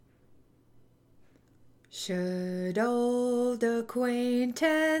Should old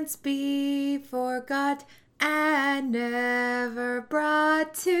acquaintance be forgot and never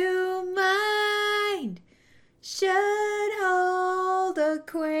brought to mind? Should old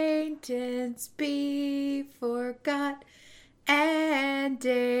acquaintance be forgot and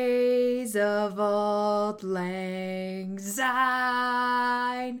days of old lang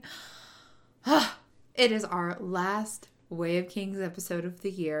syne? It is our last Way of Kings episode of the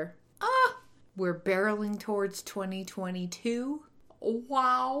year. We're barreling towards 2022.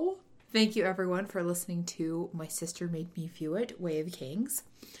 Wow. Thank you everyone for listening to My Sister Made Me View It, Way of Kings.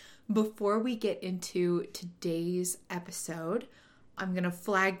 Before we get into today's episode, I'm going to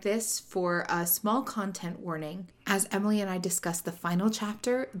flag this for a small content warning. As Emily and I discuss the final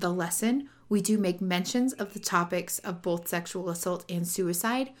chapter, the lesson, we do make mentions of the topics of both sexual assault and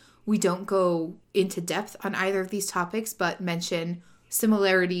suicide. We don't go into depth on either of these topics, but mention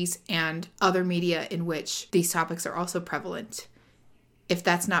similarities and other media in which these topics are also prevalent. If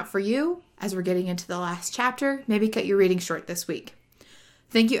that's not for you, as we're getting into the last chapter, maybe cut your reading short this week.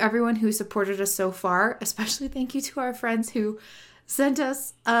 Thank you everyone who supported us so far, especially thank you to our friends who sent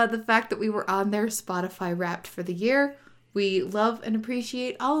us the fact that we were on their Spotify Wrapped for the year. We love and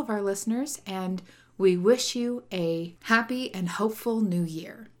appreciate all of our listeners, and we wish you a happy and hopeful new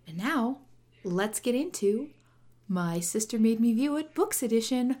year. And now, let's get into My Sister Made Me View It Books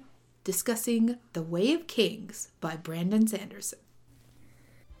Edition, discussing The Way of Kings by Brandon Sanderson.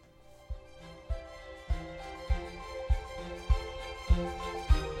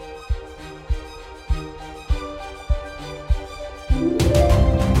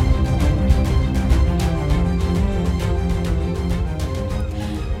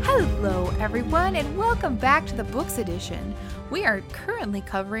 Hello everyone, and welcome back to the Books Edition. We are currently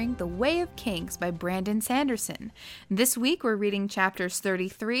covering The Way of Kings by Brandon Sanderson. This week we're reading chapters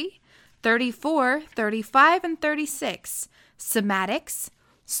 33, 34, 35, and 36, Somatics,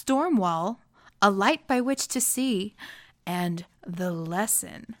 Stormwall, A Light by Which to See, and The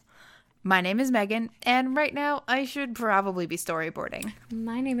Lesson. My name is Megan, and right now I should probably be storyboarding.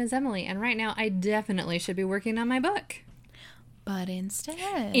 My name is Emily, and right now I definitely should be working on my book. But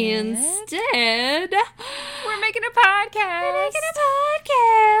instead, we're making a podcast.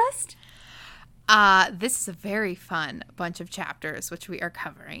 This is a very fun bunch of chapters, which we are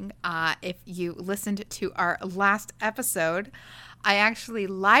covering. If you listened to our last episode, I actually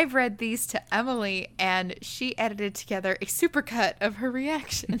live read these to Emily, and she edited together a supercut of her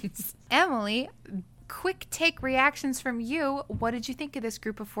reactions. Emily, quick take reactions from you. What did you think of this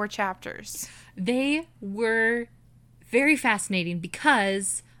group of 4 chapters? They were very fascinating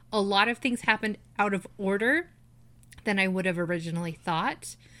because a lot of things happened out of order than I would have originally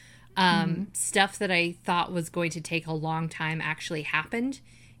thought. Stuff that I thought was going to take a long time actually happened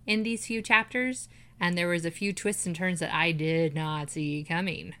in these few chapters, and there was a few twists and turns that I did not see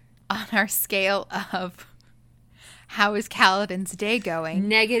coming. On our scale of how is Kaladin's day going?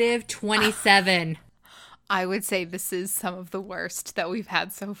 -27. I would say this is some of the worst that we've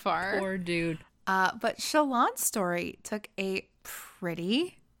had so far. Poor dude. But Shallan's story took a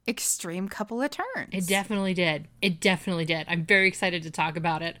pretty extreme couple of turns. It definitely did. I'm very excited to talk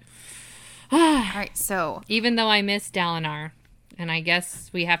about it. All right, so even though I miss Dalinar, and I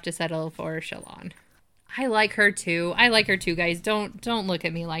guess we have to settle for Shallan. I like her too, guys. Don't look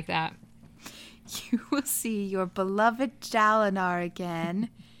at me like that. You will see your beloved Dalinar again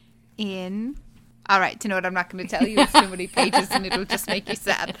in... All right, do you know what? I'm not going to tell you. It's too many pages and it'll just make you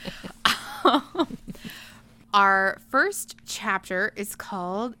sad. Our first chapter is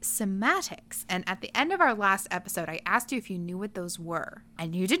called Somatics, and at the end of our last episode, I asked you if you knew what those were,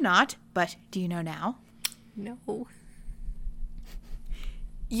 and you did not, but do you know now? No.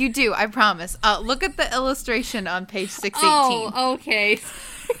 You do, I promise. Look at the illustration on page 618. Oh, okay.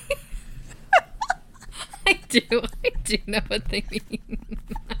 I do know what they mean.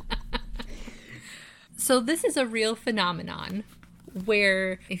 So this is a real phenomenon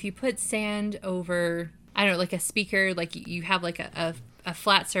where if you put sand over, I don't know, like a speaker, like you have like a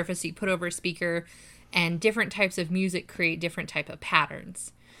flat surface you put over a speaker, and different types of music create different type of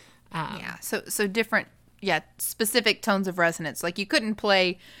patterns. So different, specific tones of resonance. Like you couldn't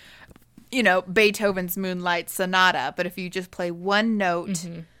play, Beethoven's Moonlight Sonata, but if you just play one note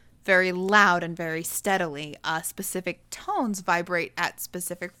very loud and very steadily, specific tones vibrate at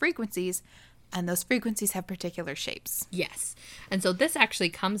specific frequencies. And those frequencies have particular shapes. Yes. And so this actually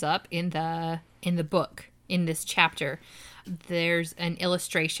comes up in the book, in this chapter. There's an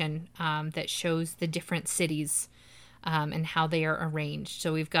illustration that shows the different cities and how they are arranged.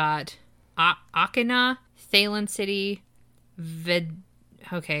 So we've got Akina, Thalen City,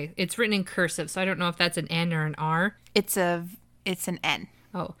 Okay, it's written in cursive, so I don't know if that's an N or an R. It's an N.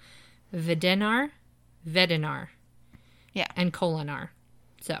 Oh, Vedenar, Yeah. and Kolinar.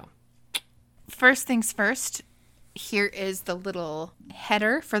 So, First things first, here is the little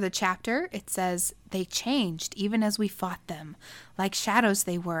header for the chapter. It says, "They changed even as we fought them. Like shadows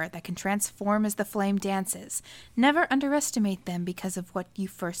they were that can transform as the flame dances. Never underestimate them because of what you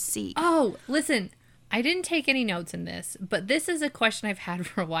first see." oh, listen, I didn't take any notes in this, but this is a question I've had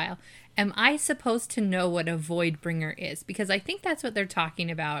for a while. Am I supposed to know what a Voidbringer is? Because I think that's what they're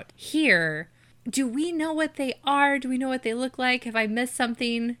talking about here. Do we know what they are? Do we know what they look like? Have I missed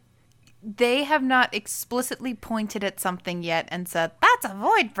something? They have not explicitly pointed at something yet and said, "That's a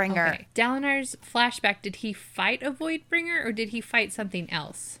Voidbringer." Okay. Dalinar's flashback, did he fight a Voidbringer or did he fight something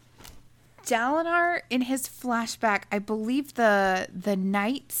else? Dalinar, in his flashback, I believe the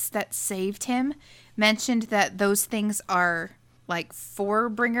knights that saved him mentioned that those things are like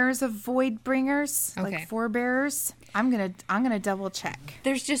forebringers of Voidbringers, Okay. like forebearers. I'm gonna double check.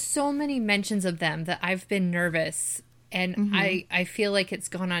 There's just so many mentions of them that I've been nervous, and I feel like it's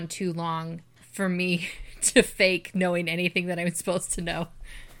gone on too long for me to fake knowing anything that I'm supposed to know.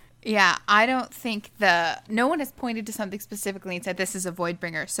 Yeah, I don't think no one has pointed to something specifically and said this is a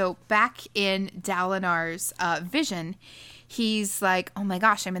Voidbringer. So back in Dalinar's vision, he's like, "Oh my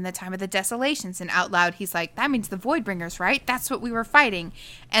gosh, I'm in the time of the desolations." And out loud, he's like, "That means the Voidbringers, right? That's what we were fighting."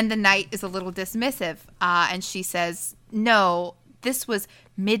 And the knight is a little dismissive. And she says, "No, this was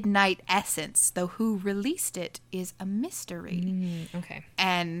Midnight Essence, though who released it is a mystery." Okay.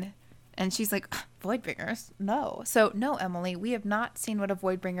 And she's like, "Voidbringers? No." So, no, Emily, we have not seen what a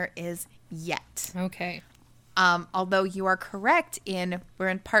Voidbringer is yet. Okay. Although you are correct we're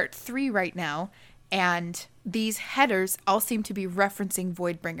in part 3 right now, and these headers all seem to be referencing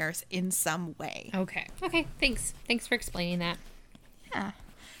Voidbringers in some way. Okay. Okay. Thanks. Thanks for explaining that. Yeah.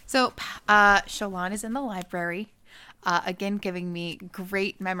 So, Shallan is in the library, again, giving me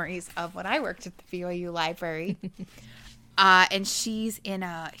great memories of when I worked at the BYU library. And she's in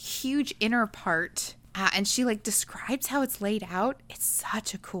a huge inner part, and she like describes how it's laid out. It's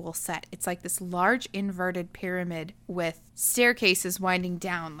such a cool set. It's like this large inverted pyramid with staircases winding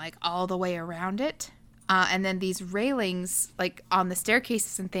down like all the way around it. And then these railings like on the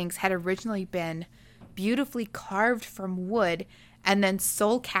staircases and things had originally been beautifully carved from wood and then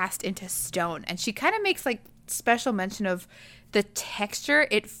soul cast into stone. And she kind of makes like special mention of the texture.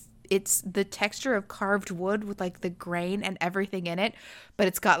 It's the texture of carved wood with like the grain and everything in it, but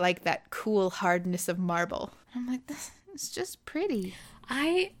it's got like that cool hardness of marble. I'm like, this is just pretty.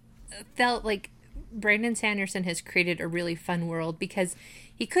 I felt like Brandon Sanderson has created a really fun world because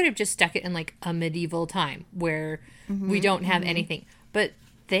he could have just stuck it in like a medieval time where we don't have anything. But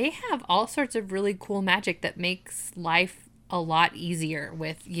they have all sorts of really cool magic that makes life a lot easier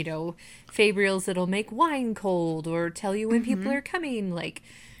with, Fabrials that'll make wine cold or tell you when people are coming. Like,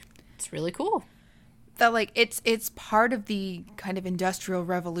 it's really cool. That like it's part of the kind of industrial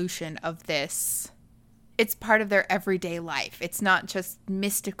revolution of this. It's part of their everyday life. It's not just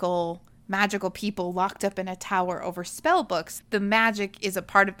magical people locked up in a tower over spell books. The magic is a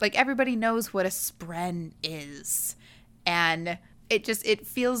part of, like, everybody knows what a spren is. And it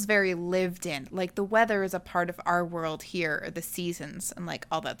feels very lived in. Like, the weather is a part of our world here, or the seasons and like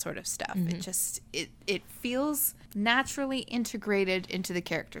all that sort of stuff. It feels naturally integrated into the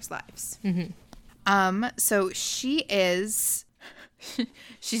characters' lives. So she's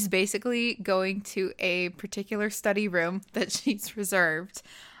basically going to a particular study room that she's reserved,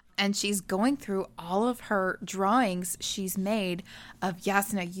 and she's going through all of her drawings she's made of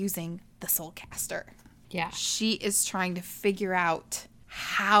Jasnah using the Soulcaster. Yeah. She is trying to figure out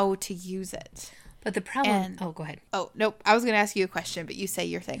how to use it. But the problem... go ahead. Oh, nope. I was going to ask you a question, but you say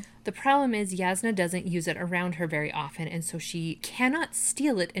your thing. The problem is Jasnah doesn't use it around her very often, and so she cannot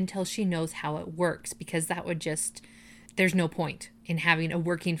steal it until she knows how it works, because that would just... There's no point in having a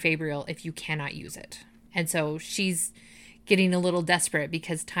working Fabrial if you cannot use it. And so she's getting a little desperate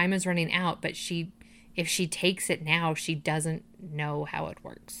because time is running out, but if she takes it now, she doesn't know how it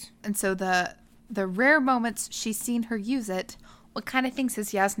works. And so the rare moments she's seen her use it, what kind of things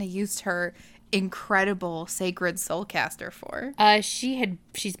has Jasnah used her incredible sacred Soulcaster for?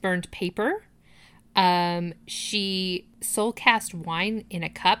 She's burned paper. She soulcast wine in a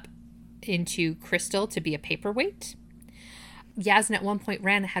cup into crystal to be a paperweight. Jasnah at one point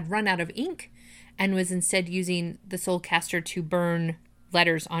had run out of ink and was instead using the Soulcaster to burn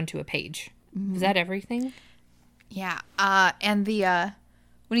letters onto a page. Is that everything? Yeah. And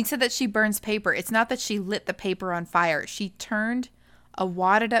when he said that she burns paper, it's not that she lit the paper on fire. She turned a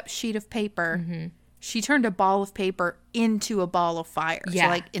wadded up sheet of paper she turned a ball of paper into a ball of fire. Yeah. So,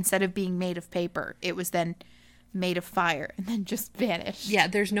 like, instead of being made of paper, it was then made of fire and then just vanished. Yeah,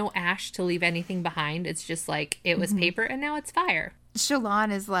 there's no ash to leave anything behind. It's just like, it was paper and now it's fire.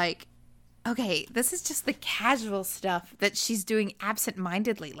 Shallan is like, okay, this is just the casual stuff that she's doing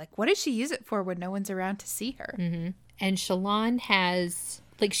absent-mindedly. Like, what does she use it for when no one's around to see her? And Shallan has,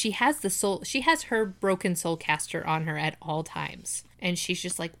 like, she has her broken soul caster on her at all times. And she's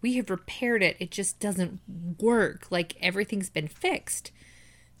just like, we have repaired it. It just doesn't work. Like, everything's been fixed.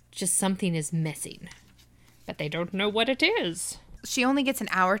 Just something is missing. But they don't know what it is. She only gets an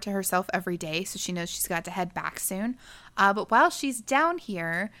hour to herself every day, so she knows she's got to head back soon. But while she's down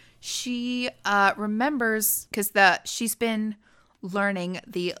here, she remembers, because she's been learning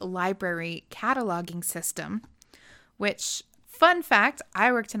the library cataloging system, which, fun fact,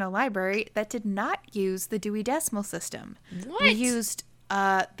 I worked in a library that did not use the Dewey Decimal System. What? We used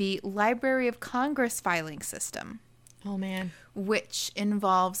the Library of Congress filing system. Oh, man. Which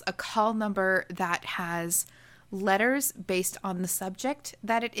involves a call number that has letters based on the subject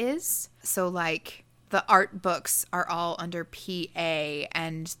that it is. So, like, the art books are all under PA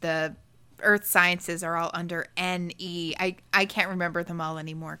and the earth sciences are all under NE. I can't remember them all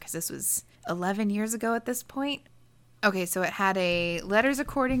anymore because this was 11 years ago at this point. Okay, so it had a letters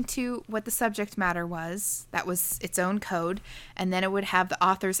according to what the subject matter was. That was its own code. And then it would have the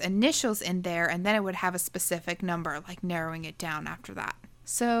author's initials in there. And then it would have a specific number, like narrowing it down after that.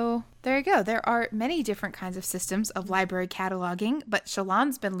 So there you go. There are many different kinds of systems of library cataloging. But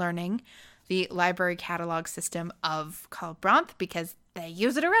Shallan's been learning the library catalog system of Kharbranth because they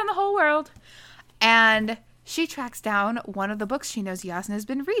use it around the whole world. And she tracks down one of the books she knows Jasnah has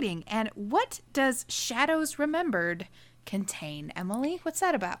been reading. And what does Shadows Remembered contain, Emily? What's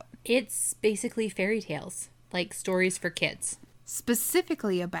that about? It's basically fairy tales, like stories for kids.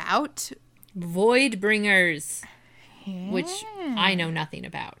 Specifically about Voidbringers, which I know nothing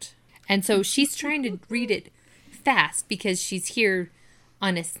about. And so she's trying to read it fast because she's here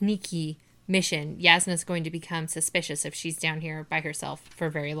on a sneaky mission. Jasnah's going to become suspicious if she's down here by herself for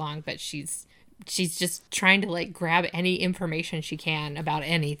very long, but she's just trying to, like, grab any information she can about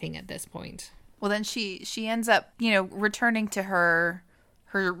anything at this point. Well, then she ends up, returning to her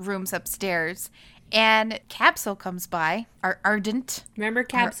rooms upstairs, and Capsule comes by. Ardent. Remember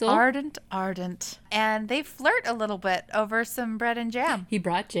Capsule? Ardent. And they flirt a little bit over some bread and jam. He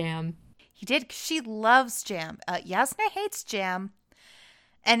brought jam. He did, 'cause she loves jam. Jasnah hates jam,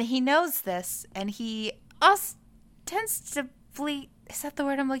 and he knows this, and he ostensibly, is that the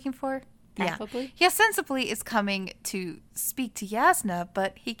word I'm looking for? Affably? Yeah. He ostensibly is coming to speak to Jasnah,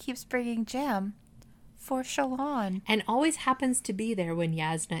 but he keeps bringing jam for Shallan. And always happens to be there when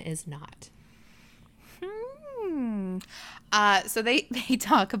Jasnah is not. So they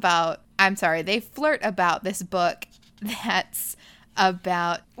talk about, they flirt about this book that's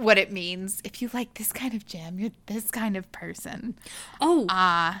about what it means. If you like this kind of jam, you're this kind of person. Oh,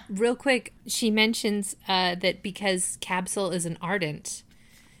 real quick, she mentions that because Capsule is an Ardent,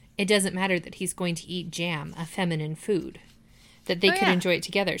 it doesn't matter that he's going to eat jam, a feminine food, that they could enjoy it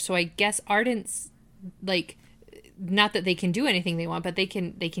together. So I guess Ardents, like, not that they can do anything they want, but they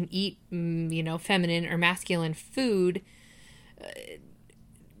can eat, feminine or masculine food.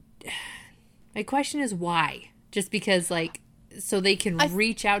 My question is why? Just because, like, so they can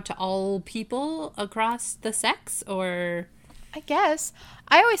reach out to all people across the sex, or? I guess.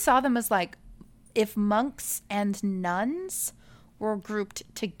 I always saw them as, like, if monks and nuns were grouped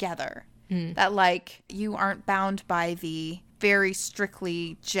together. That, like, you aren't bound by the very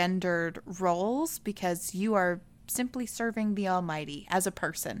strictly gendered roles because you are simply serving the Almighty as a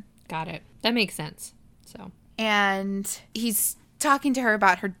person. Got it. That makes sense. So. And he's talking to her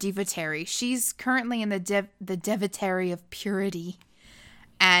about her devotary. She's currently in the devotary of purity.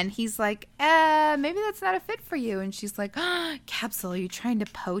 And he's like, maybe that's not a fit for you. And she's like, Capsule, are you trying to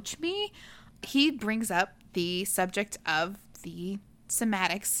poach me? He brings up the subject of the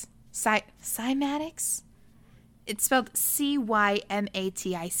cymatics. Cymatics? It's spelled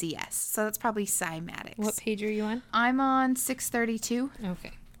Cymatics. So that's probably cymatics. What page are you on? I'm on 632.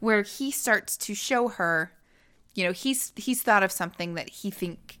 Okay. Where he starts to show her, he's thought of something that he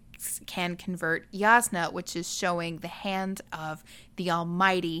thinks can convert Jasnah, which is showing the hand of the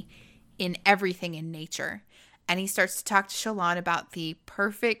Almighty in everything in nature. And he starts to talk to Shallan about the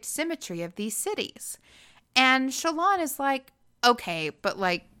perfect symmetry of these cities. And Shallan is like, okay, but,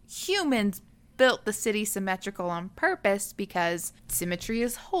 like, humans built the city symmetrical on purpose because symmetry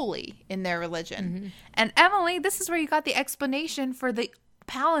is holy in their religion. Mm-hmm. And Emily, this is where you got the explanation for the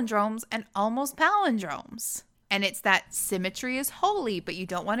palindromes and almost palindromes. And it's that symmetry is holy, but you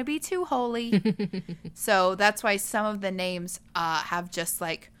don't want to be too holy. So that's why some of the names have just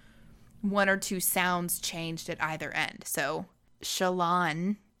like one or two sounds changed at either end. So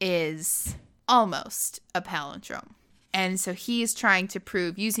Shallan is almost a palindrome. And so he is trying to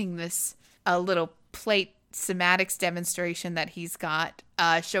prove, using this little plate cymatics demonstration that he's got,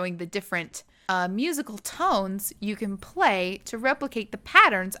 showing the different musical tones you can play to replicate the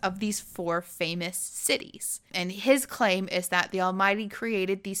patterns of these 4 famous cities. And his claim is that the Almighty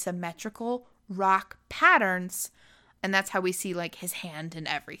created these symmetrical rock patterns, and that's how we see like his hand and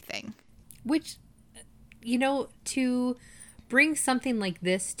everything. Which, you know, to bring something like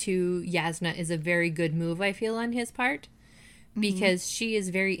this to Yasna is a very good move, I feel, on his part, because she is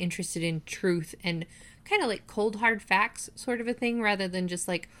very interested in truth and kind of like cold hard facts sort of a thing, rather than just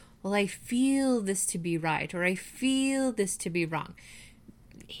like, well, I feel this to be right, or I feel this to be wrong.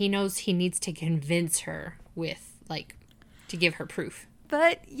 He knows he needs to convince her with, like, to give her proof.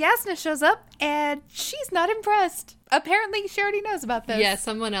 But Yasna shows up, and she's not impressed. Apparently, she already knows about this. Yeah,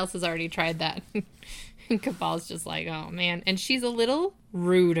 someone else has already tried that. And Cabal's just like, oh, man. And she's a little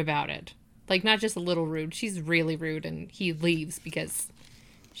rude about it. Like, not just a little rude. She's really rude, and he leaves because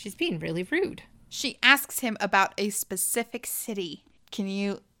she's being really rude. She asks him about a specific city. Can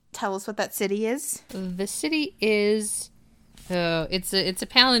you tell us what that city is? The city is... it's a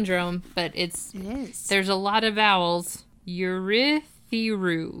palindrome, but It is. there's a lot of vowels.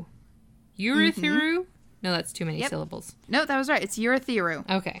 Urithiru. Urithiru? No, that's too many syllables. No, that was right. It's Urithiru.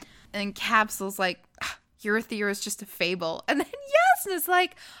 Okay. And Capsule's like, Urithiru is just a fable. And then Yasna's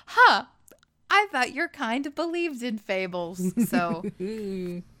like, I thought your kind believed in fables. So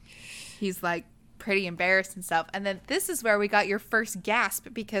he's like pretty embarrassed and stuff. And then this is where we got your first gasp,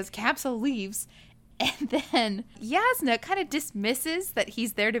 because Capsule leaves. And then Yasna kind of dismisses that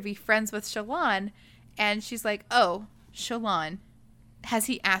he's there to be friends with Shallan. And she's like, oh, Shallan, has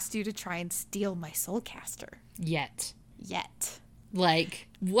he asked you to try and steal my soulcaster? Yet. Like,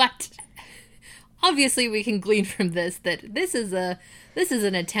 what? Obviously, we can glean from this that this is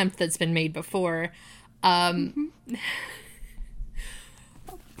an attempt that's been made before.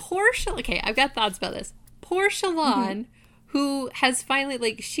 Poor Shallan. Okay, I've got thoughts about this. Poor Shallan, who has finally,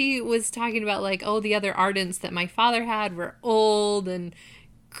 like, she was talking about, like, oh, the other Ardents that my father had were old and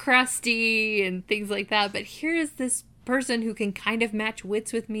crusty and things like that. But here is this person who can kind of match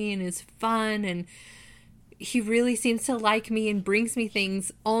wits with me and is fun, and he really seems to like me and brings me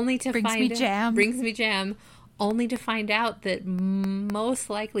things, only to brings me jam, only to find out that most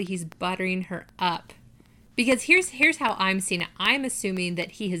likely he's buttering her up. Because here's how I'm seeing it. I'm assuming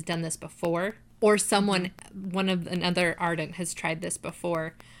that he has done this before, or someone, another Ardent has tried this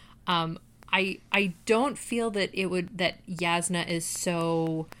before. I don't feel that that Yasna is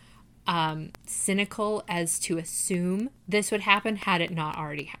so cynical as to assume this would happen had it not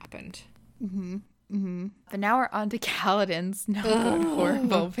already happened. But now we're on to Kaladin's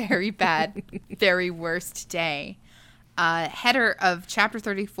horrible, very bad, very worst day. Header of chapter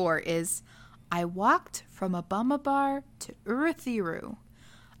 34 is, I walked from Abamabar to Urithiru.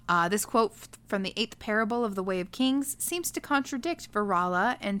 This quote from the 8th parable of the Way of Kings seems to contradict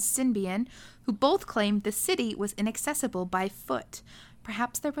Varala and Sinbian, who both claimed the city was inaccessible by foot.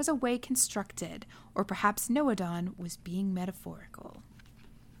 Perhaps there was a way constructed, or perhaps Noadon was being metaphorical.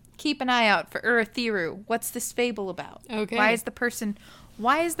 Keep an eye out for Urithiru. What's this fable about? Okay. Why is the person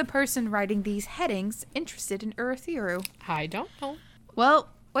writing these headings interested in Urithiru? I don't know. Well,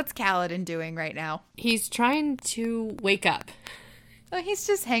 what's Kaladin doing right now? He's trying to wake up. Oh, he's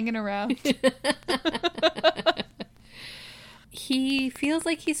just hanging around. He feels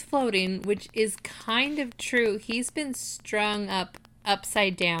like he's floating, which is kind of true. He's been strung up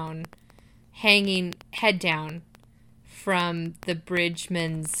upside down, hanging head down from the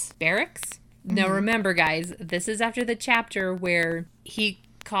bridgeman's barracks. Now remember, guys, this is after the chapter where he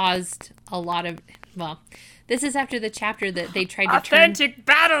caused a lot of, well, this is after the chapter that they tried to Authentic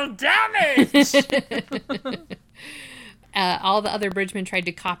battle damage! All the other bridgemen tried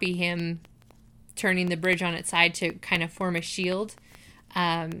to copy him, turning the bridge on its side to kind of form a shield.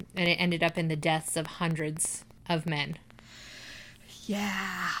 And it ended up in the deaths of hundreds of men.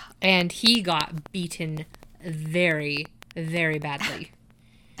 Yeah. And he got beaten very, very badly.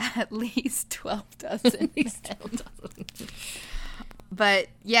 At least 12 dozen. But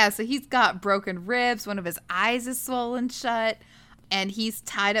yeah, so he's got broken ribs. One of his eyes is swollen shut. And he's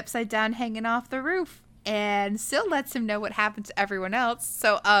tied upside down hanging off the roof. And Syl lets him know what happened to everyone else.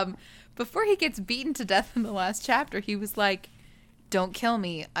 So before he gets beaten to death in the last chapter, he was like, don't kill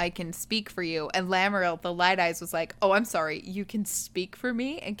me, I can speak for you. And Lamaril, the Light Eyes, was like, oh, I'm sorry, you can speak for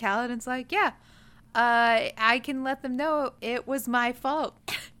me? And Kaladin's like, yeah, I can let them know it was my fault.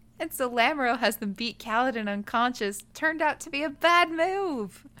 And so Lamoral has them beat Kaladin unconscious. Turned out to be a bad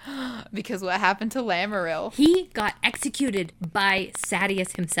move. Because what happened to Lamoral? He got executed by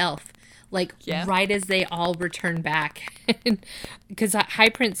Sadeas himself. Like, right as they all return back. Because High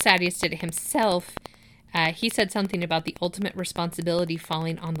Prince Sadeas did it himself. He said something about the ultimate responsibility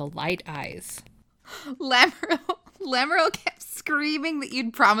falling on the Light Eyes. Lamoral kept screaming that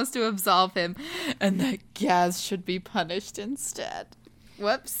you'd promised to absolve him. And that Gaz should be punished instead.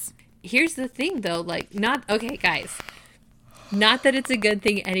 Whoops. Here's the thing, though. Like, okay, guys. Not that it's a good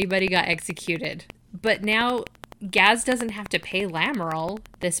thing anybody got executed. But now Gaz doesn't have to pay Lamoral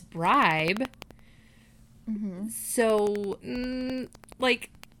this bribe. Mm-hmm. So,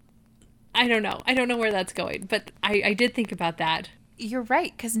 I don't know. I don't know where that's going. But I did think about that. You're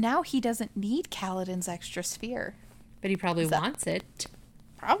right, because now he doesn't need Kaladin's extra sphere. But he probably wants it.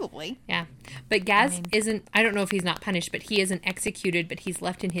 Probably. Yeah. But Gaz isn't, I don't know if he's not punished, but he isn't executed, but he's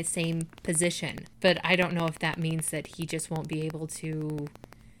left in his same position. But I don't know if that means that he just won't be able to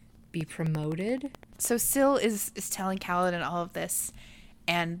be promoted. So Syl is telling Kaladin all of this,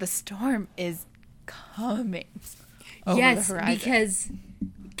 and the storm is coming over the horizon. Because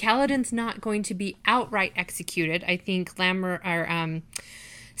Kaladin's not going to be outright executed. I think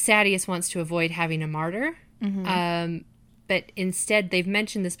Sadeas wants to avoid having a martyr. Mm-hmm. But instead, they've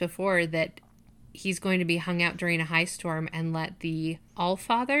mentioned this before, that he's going to be hung out during a high storm and let the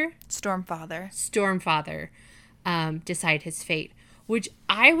Allfather? Stormfather decide his fate. Which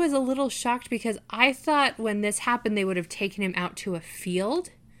I was a little shocked, because I thought when this happened, they would have taken him out to a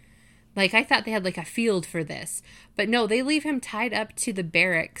field. Like, I thought they had, like, a field for this. But no, they leave him tied up to the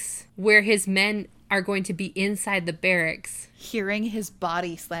barracks, where his men are going to be inside the barracks. Hearing his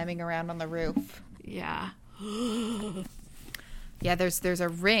body slamming around on the roof. Yeah. Yeah, there's a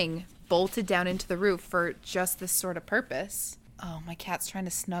ring bolted down into the roof for just this sort of purpose. Oh, my cat's trying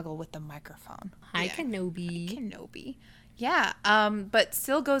to snuggle with the microphone. Hi, Kenobi. Yeah, but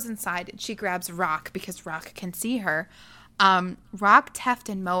Syl goes inside and she grabs Rock because Rock can see her. Rock, Teft,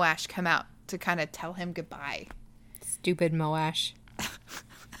 and Moash come out to kind of tell him goodbye. Stupid Moash.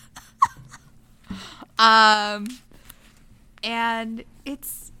 And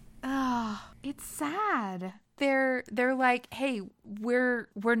it's sad. They're like, hey, we're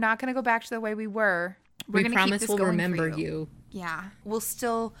not gonna go back to the way we were. We promise we'll remember you. Yeah, we'll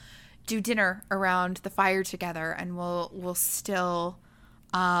still do dinner around the fire together, and we'll still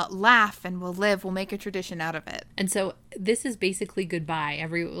laugh, and we'll live. We'll make a tradition out of it. And so this is basically goodbye.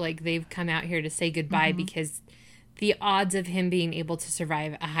 They've come out here to say goodbye, because the odds of him being able to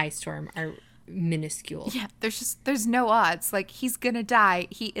survive a high storm are minuscule. Yeah, there's no odds. Like, he's gonna die.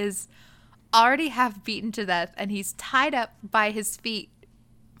 He is already half beaten to death, and he's tied up by his feet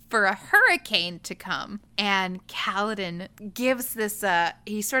for a hurricane to come. And Kaladin gives this,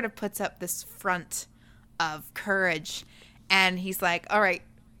 he sort of puts up this front of courage, and he's like, all right,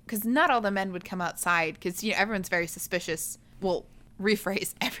 because not all the men would come outside, because, everyone's very suspicious. Well,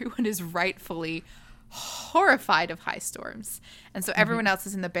 rephrase, everyone is rightfully horrified of high storms. And so everyone else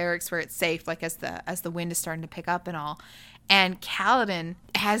is in the barracks where it's safe, like as the wind is starting to pick up and all. And Kaladin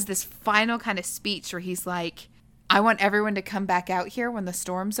has this final kind of speech where he's like, I want everyone to come back out here when the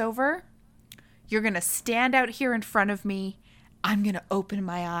storm's over. You're going to stand out here in front of me. I'm going to open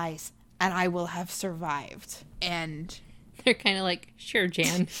my eyes, and I will have survived. And they're kind of like, sure,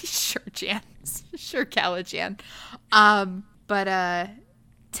 Jan. Sure, Jan. Sure, Calajan. But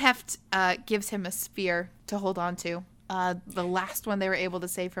Teft gives him a sphere to hold on to. The last one they were able to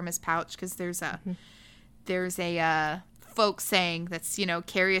save from his pouch, because there's a folk saying that's,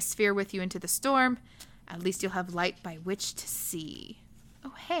 carry a sphere with you into the storm. At least you'll have light by which to see.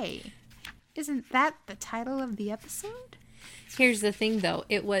 Oh, hey. Isn't that the title of the episode? Here's the thing, though.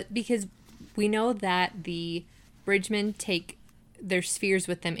 It was because we know that the Bridgemen take their spheres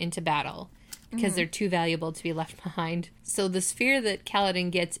with them into battle because they're too valuable to be left behind. So the sphere that Kaladin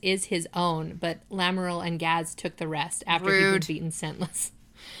gets is his own, but Lamoral and Gaz took the rest after he'd been beaten senseless.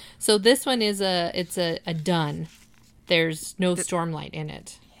 So this one is a done. There's no Stormlight in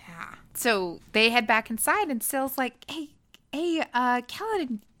it. Yeah. So they head back inside, and Syl's like, hey,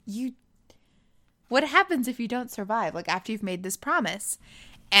 Kaladin, what happens if you don't survive? Like, after you've made this promise?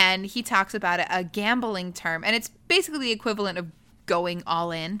 And he talks about it, a gambling term. And it's basically the equivalent of going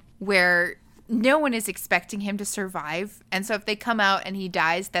all in, where no one is expecting him to survive. And so if they come out and he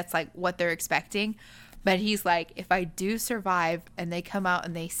dies, that's like what they're expecting. But he's like, if I do survive and they come out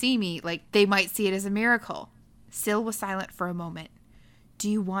and they see me, like, they might see it as a miracle. Syl was silent for a moment. Do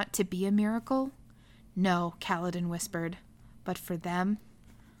you want to be a miracle? No, Kaladin whispered. But for them,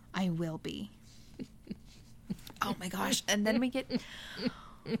 I will be. Oh my gosh. And then we get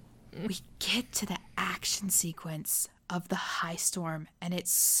to the action sequence of the high storm, and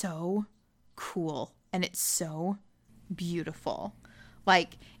it's so cool and it's so beautiful.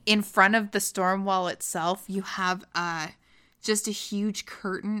 Like, in front of the storm wall itself, you have just a huge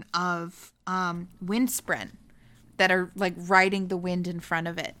curtain of windspren that are like riding the wind in front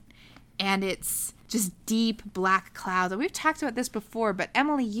of it. And it's just deep black clouds. We've talked about this before, but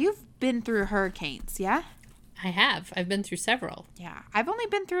Emily, you've been through hurricanes, yeah? I have. I've been through several. Yeah. I've only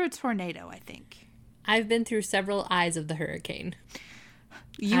been through a tornado, I think. I've been through several eyes of the hurricane.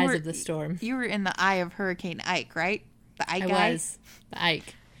 Eyes of the storm. You were in the eye of Hurricane Ike, right? The Ike guy? I was. The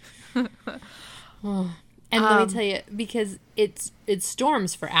Ike. And let me tell you, because it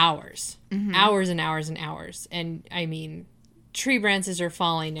storms for hours. Mm-hmm. Hours and hours and hours. And, I mean, tree branches are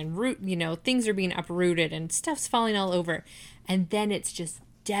falling and things are being uprooted and stuff's falling all over. And then it's just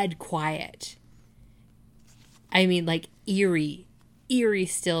dead quiet. I mean, like eerie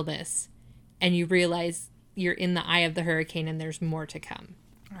stillness. And you realize you're in the eye of the hurricane and there's more to come.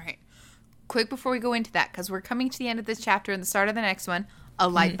 All right. Quick before we go into that, because we're coming to the end of this chapter and the start of the next one, A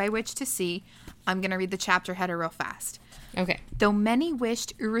Light by Which to See. I'm going to read the chapter header real fast. Okay. Though many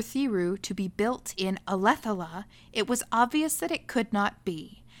wished Uruthiru to be built in Alethala, it was obvious that it could not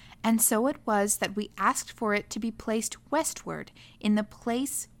be. And so it was that we asked for it to be placed westward in the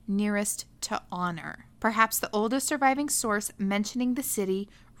place nearest to Honor. Perhaps the oldest surviving source mentioning the city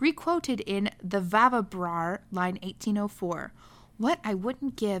requoted in the Vavabrar, line 1804. What I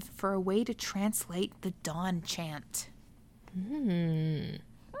wouldn't give for a way to translate the dawn chant.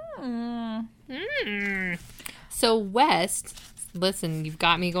 So west, listen, you've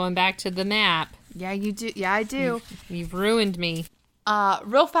got me going back to the map. Yeah, you do. Yeah, I do. You've ruined me.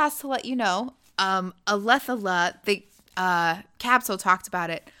 Real fast to let you know, Alethala, the Capsule talked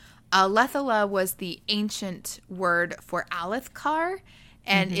about it. Alethala was the ancient word for Alethkar,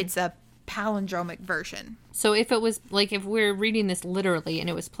 and it's a palindromic version. So if it was, like, if we're reading this literally and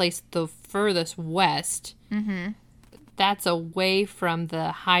it was placed the furthest west, that's away from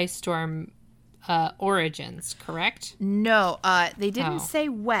the high storm origins, correct? No, they didn't say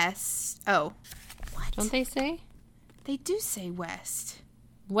west. Oh. What? Don't they say? They do say west.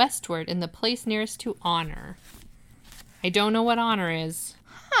 Westward, in the place nearest to Honor. I don't know what Honor is.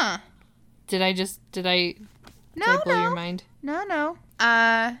 Huh. Did I blow your mind? No.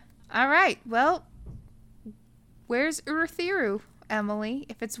 All right. Well, where's Uruthiru, Emily?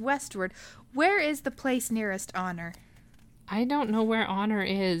 If it's westward, where is the place nearest Honor? I don't know where Honor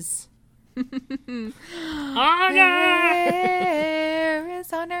is. Honor! Where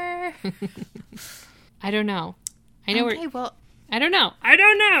is Honor? I don't know. I know okay, well, I don't know. I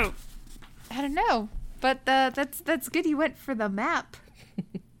don't know. But that's good you went for the map.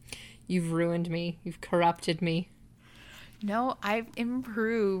 You've ruined me. You've corrupted me. No, I've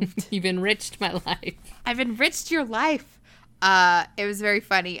improved. You've enriched my life. I've enriched your life. It was very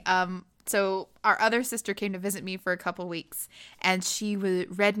funny. So our other sister came to visit me for a couple weeks, and she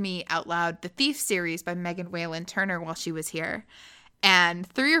read me out loud The Thief series by Megan Whalen Turner while she was here. And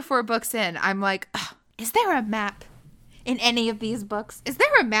 3 or 4 books in, I'm like, oh, is there a map in any of these books? Is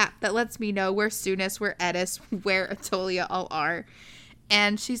there a map that lets me know where Sunis, where Edis, where Atolia all are?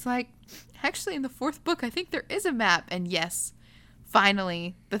 And she's like, actually, in the 4th book, I think there is a map. And yes,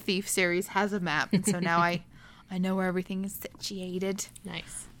 finally, the Thief series has a map. And so now I know where everything is situated.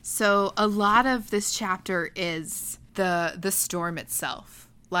 Nice. So a lot of this chapter is the storm itself.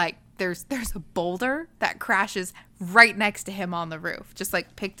 Like, there's a boulder that crashes right next to him on the roof, just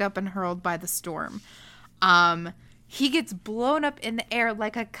like picked up and hurled by the storm. He gets blown up in the air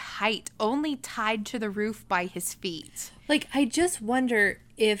like a kite, only tied to the roof by his feet. Like, I just wonder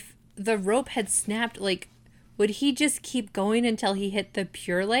if the rope had snapped, like, would he just keep going until he hit the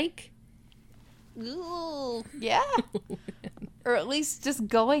Pure Lake? Ooh, yeah. Or at least just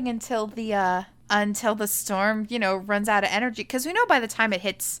going until the storm, runs out of energy. Because we know by the time it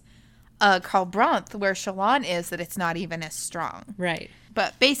hits Kharbranth, where Shallan is, that it's not even as strong. Right.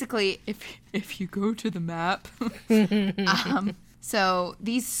 But basically, if you go to the map, so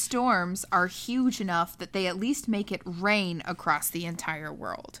these storms are huge enough that they at least make it rain across the entire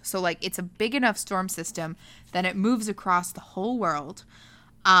world. So, like, it's a big enough storm system that it moves across the whole world.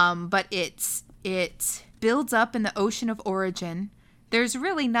 But it builds up in the Ocean of Origin. There's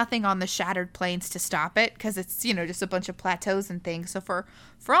really nothing on the Shattered Plains to stop it because it's, just a bunch of plateaus and things. So for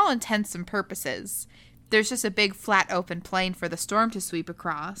all intents and purposes, there's just a big flat open plain for the storm to sweep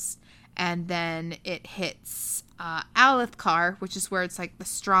across. And then it hits Alethkar, which is where it's like the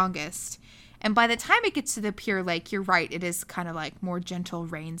strongest. And by the time it gets to the Pure Lake, you're right, it is kind of like more gentle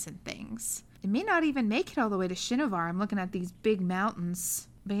rains and things. it may not even make it all the way to Shinovar. I'm looking at these big mountains.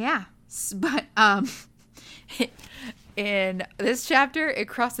 But yeah. But in this chapter, it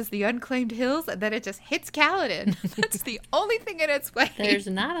crosses the unclaimed hills and then it just hits Kaladin. That's the only thing in its way. There's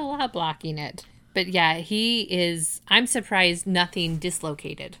not a lot blocking it. But yeah, I'm surprised nothing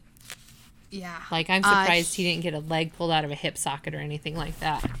dislocated. Yeah. Like, I'm surprised he didn't get a leg pulled out of a hip socket or anything like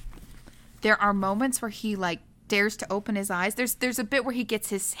that. There are moments where he, like, dares to open his eyes. There's a bit where he gets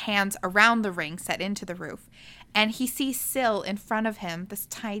his hands around the ring set into the roof. And he sees Syl in front of him, this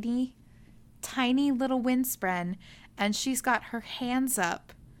tiny, tiny little windspren. And she's got her hands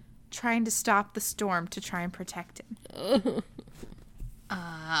up trying to stop the storm to try and protect him.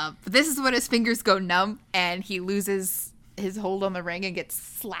 But this is when his fingers go numb and he loses his hold on the ring and gets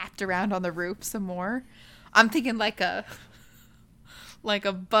slapped around on the roof some more. I'm thinking like a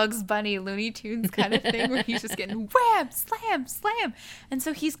Bugs Bunny Looney Tunes kind of thing where he's just getting wham, slam, slam. And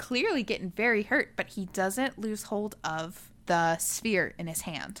so he's clearly getting very hurt, but he doesn't lose hold of the sphere in his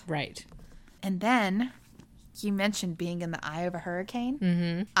hand. Right. And then you mentioned being in the eye of a hurricane.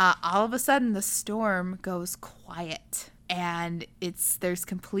 Mm-hmm. All of a sudden the storm goes quiet and there's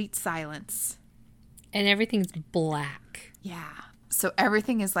complete silence. And everything's black. Yeah. So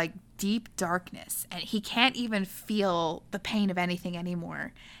everything is like deep darkness and he can't even feel the pain of anything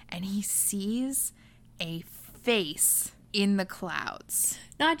anymore. And he sees a face in the clouds.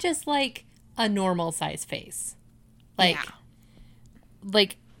 Not just like a normal size face. Like, yeah.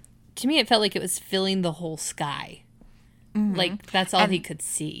 Like, to me it felt like it was filling the whole sky. Mm-hmm. Like, that's all he could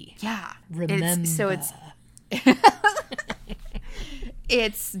see. Yeah. Remember.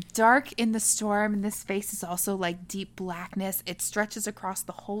 It's dark in the storm, and this face is also like deep blackness. It stretches across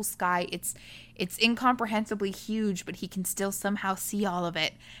the whole sky. It's incomprehensibly huge, but he can still somehow see all of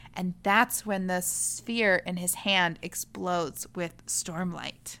it. And that's when the sphere in his hand explodes with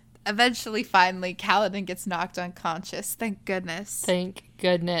stormlight. Eventually, finally, Kaladin gets knocked unconscious. Thank goodness. Thank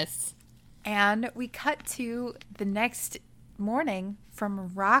goodness. And we cut to the next morning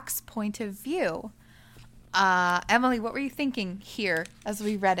from Rock's point of view. Emily, what were you thinking here as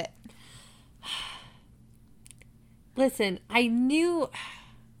we read it? Listen, I knew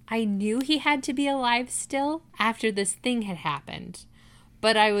he had to be alive still after this thing had happened.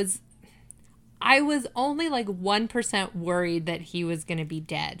 But I was only like 1% worried that he was going to be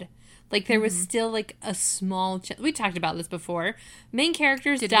dead. Like, there was still like a small we talked about this before. Main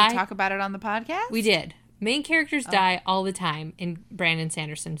characters die. Did we talk about it on the podcast? We did. Main characters die all the time in Brandon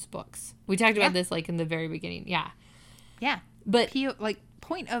Sanderson's books. We talked about this like in the very beginning. Yeah. Yeah. But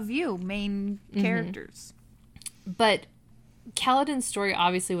point of view, main characters. But Kaladin's story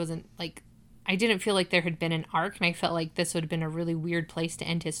obviously wasn't like, I didn't feel like there had been an arc, and I felt like this would have been a really weird place to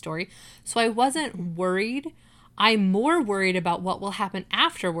end his story. So I wasn't worried. I'm more worried about what will happen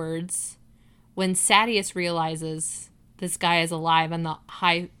afterwards when Sadeas realizes this guy is alive and the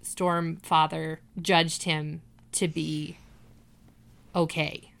High Storm Father judged him to be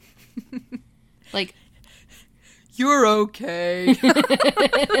okay. Like, you're okay.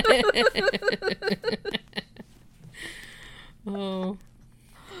 Oh.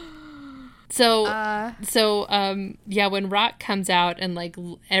 So, yeah, when Rock comes out and, like,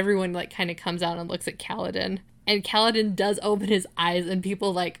 everyone, like, kind of comes out and looks at Kaladin, and Kaladin does open his eyes and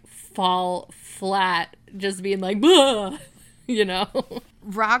people, like, fall flat, just being like, "Blah!" You know?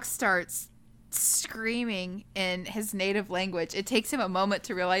 Rock starts screaming in his native language. It takes him a moment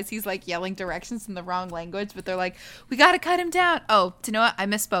to realize he's, like, yelling directions in the wrong language, but they're like, "We gotta cut him down." Oh, do you know what? I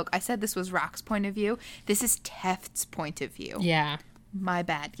misspoke. I said this was Rock's point of view. This is Teft's point of view. Yeah. My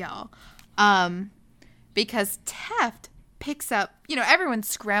bad, y'all. Because Teft picks up, everyone's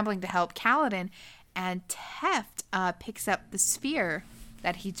scrambling to help Kaladin, and Teft picks up the sphere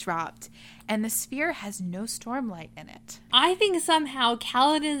that he dropped, and the sphere has no stormlight in it. I think somehow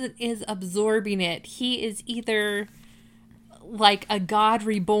Kaladin is absorbing it. He is either like a god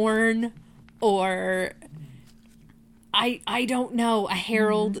reborn, or I don't know, a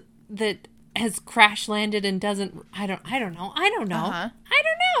herald that has crash landed and doesn't. I don't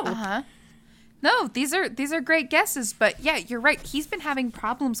know. No, these are great guesses, but yeah, you're right. He's been having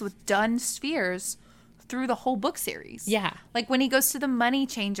problems with done spheres through the whole book series. Yeah. Like when he goes to the money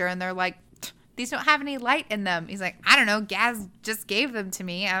changer and they're like, "These don't have any light in them." He's like, "I don't know. Gaz just gave them to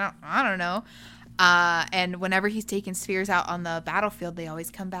me. I don't know." And whenever he's taking spheres out on the battlefield, they always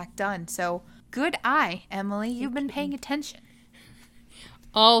come back done. So good eye, Emily. You've been paying attention.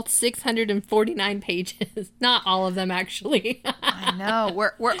 All 649 pages. Not all of them, actually. I know.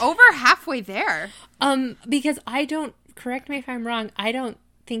 We're over halfway there. Because correct me if I'm wrong, I don't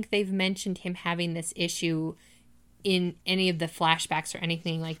think they've mentioned him having this issue in any of the flashbacks or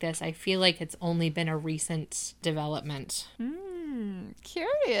anything like this. I feel like it's only been a recent development.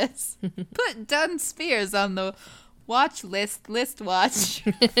 Curious. Put Dun Spears on the watch list watch.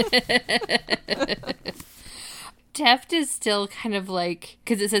 Teft is still kind of like,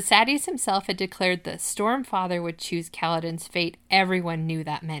 because it says Sadeas himself had declared the Stormfather would choose Kaladin's fate. Everyone knew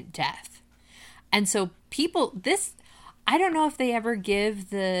that meant death. And so people, I don't know if they ever give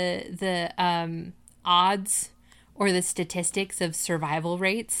the odds or the statistics of survival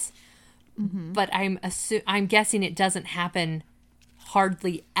rates, but I'm guessing it doesn't happen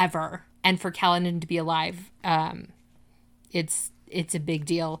hardly ever. And for Kaladin to be alive, it's a big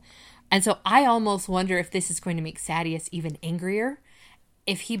deal. And so I almost wonder if this is going to make Sadeas even angrier.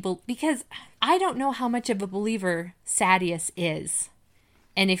 Because I don't know how much of a believer Sadeas is.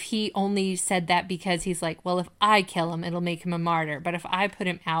 And if he only said that because he's like, well, if I kill him, it'll make him a martyr. But if I put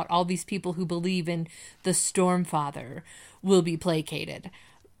him out, all these people who believe in the Stormfather will be placated.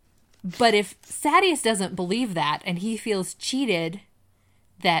 But if Sadeas doesn't believe that and he feels cheated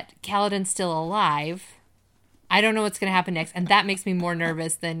that Kaladin's still alive, I don't know what's going to happen next. And that makes me more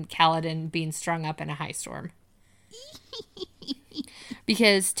nervous than Kaladin being strung up in a high storm.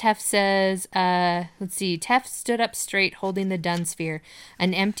 Because Teft says, Teft stood up straight holding the Dun sphere.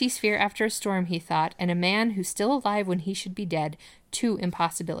 An empty sphere after a storm, he thought, and a man who's still alive when he should be dead. 2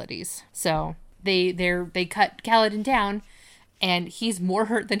 impossibilities. So they cut Kaladin down, and he's more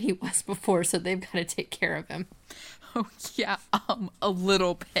hurt than he was before, so they've got to take care of him. Oh, yeah, a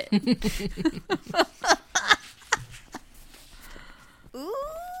little bit. Ooh.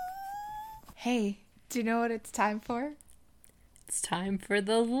 Hey, do you know what it's time for? It's time for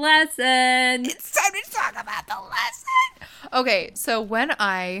the lesson. It's time to talk about the lesson. Okay, so when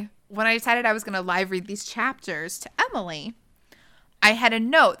I decided I was going to live read these chapters to Emily, I had a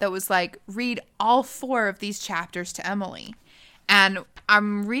note that was like, read all 4 of these chapters to Emily. And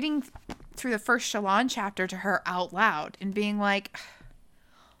I'm reading through the first Shallan chapter to her out loud and being like,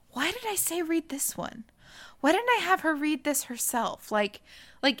 why did I say read this one? Why didn't I have her read this herself? Like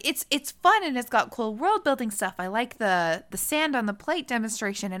it's fun and it's got cool world building stuff. I like the sand on the plate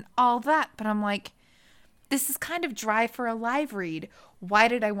demonstration and all that, but I'm like, this is kind of dry for a live read. Why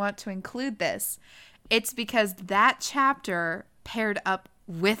did I want to include this? It's because that chapter paired up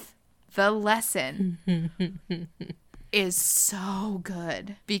with the lesson is so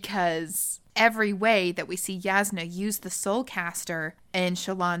good, because every way that we see Jasnah use the Soulcaster in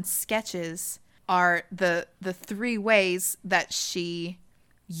Shallan's sketches are the 3 ways that she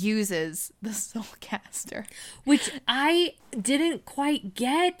uses the Soulcaster. Which I didn't quite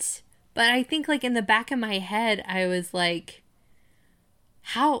get, but I think like in the back of my head, I was like,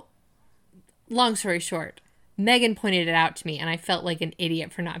 how? Long story short, Megan pointed it out to me and I felt like an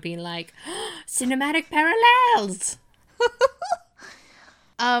idiot for not being like, oh, cinematic parallels.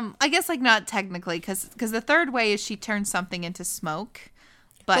 I guess like not technically, because the 3rd way is she turns something into smoke.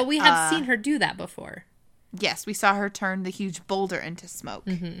 But we have seen her do that before. Yes, we saw her turn the huge boulder into smoke.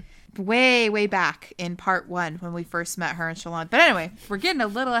 Mm-hmm. Way, way back in part 1 when we first met her in Shallan. But anyway, we're getting a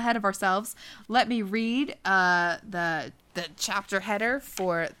little ahead of ourselves. Let me read the chapter header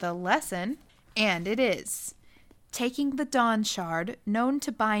for the lesson. And it is, taking the Dawn Shard, known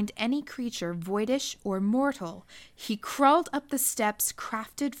to bind any creature voidish or mortal, he crawled up the steps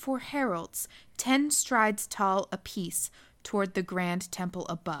crafted for heralds, 10 strides tall apiece, toward the grand temple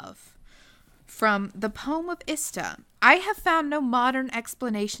above. From the poem of Ista, I have found no modern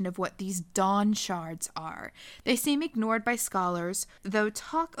explanation of what these dawn shards are. They seem ignored by scholars, though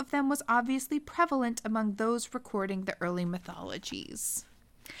talk of them was obviously prevalent among those recording the early mythologies.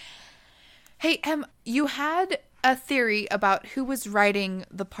 Hey, you had a theory about who was writing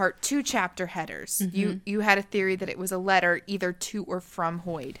the part 2 chapter headers. Mm-hmm. You had a theory that it was a letter either to or from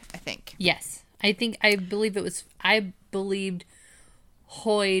Hoid, I think. Yes. I believed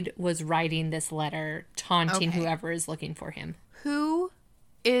Hoid was writing this letter, taunting whoever is looking for him. What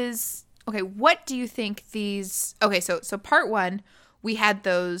do you think these... Okay, so part 1, we had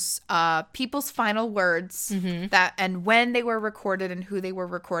those people's final words, that and when they were recorded and who they were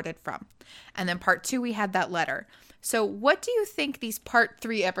recorded from. And then part 2, we had that letter. So what do you think these part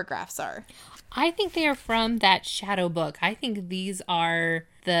 3 epigraphs are? I think they are from that shadow book. I think these are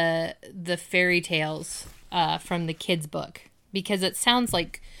the fairy tales from the kids' book. Because it sounds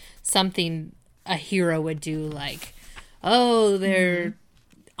like something a hero would do, like, oh, they're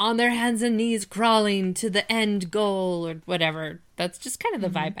on their hands and knees crawling to the end goal or whatever. That's just kind of the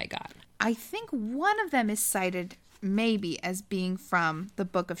vibe I got. I think one of them is cited maybe as being from the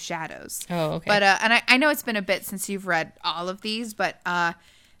Book of Shadows. Oh, okay. But and I know it's been a bit since you've read all of these, but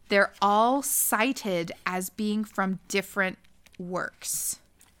they're all cited as being from different works.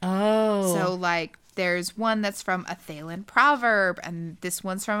 Oh. So, like, there's one that's from a Thalen proverb, and this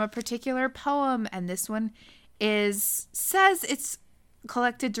one's from a particular poem, and this one says it's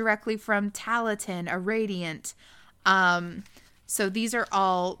collected directly from Talatin, a radiant. So these are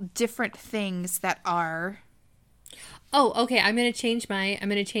all different things that are... Oh, okay. I'm gonna change my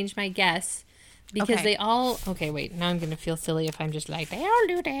guess because Okay. they all. Okay, wait. Now I'm gonna feel silly if I'm just like they all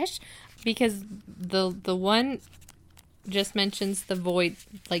do this because the one just mentions the void,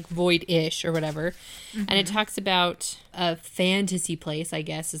 like void-ish or whatever, and it talks about a fantasy place. I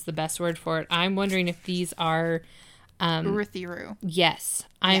guess is the best word for it. I'm wondering if these are. Urithiru. Yes.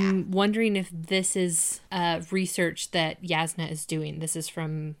 I'm wondering if this is research that Yasna is doing. This is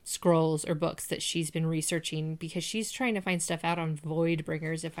from scrolls or books that she's been researching because she's trying to find stuff out on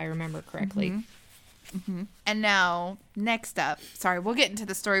Voidbringers, if I remember correctly. And now, next up, sorry, we'll get into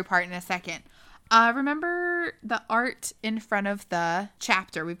the story part in a second. Remember the art in front of the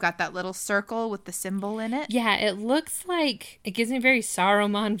chapter? We've got that little circle with the symbol in it. Yeah, it looks like it gives me very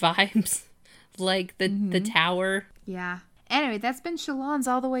Saruman vibes, like the tower. Yeah. Anyway, that's been Shallan's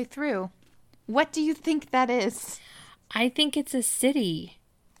all the way through. What do you think that is? I think it's a city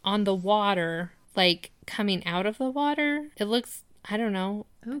on the water, like coming out of the water. It looks, I don't know.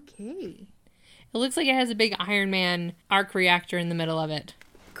 Okay. It looks like it has a big Iron Man arc reactor in the middle of it.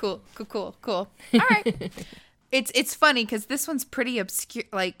 Cool. All right. It's funny because this one's pretty obscure.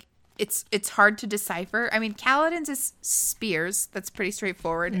 Like, it's hard to decipher. I mean, Kaladin's is spears. That's pretty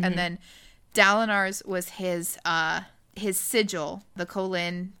straightforward. And then Dalinar's was his sigil, the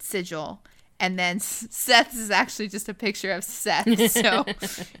Kholin sigil. And then Seth's is actually just a picture of Seth. So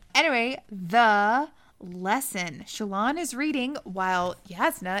anyway, the lesson. Shallan is reading while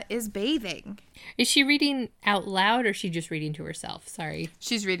Yasna is bathing. Is she reading out loud or is she just reading to herself? Sorry.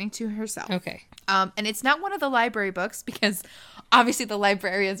 She's reading to herself. Okay. And it's not one of the library books because obviously the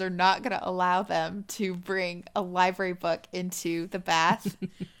librarians are not going to allow them to bring a library book into the bath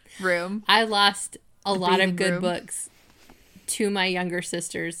room. I lost a lot of bathing good room. books to my younger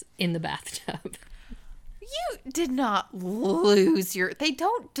sisters in the bathtub. You did not lose your... They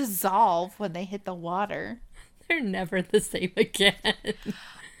don't dissolve when they hit the water. They're never the same again.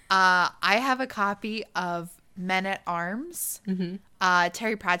 I have a copy of Men at Arms,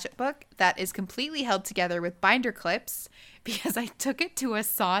 Terry Pratchett book that is completely held together with binder clips because I took it to a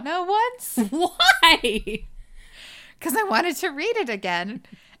sauna once Why? because I wanted to read it again.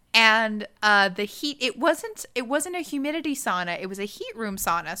 And the heat, it wasn't a humidity sauna. It was a heat room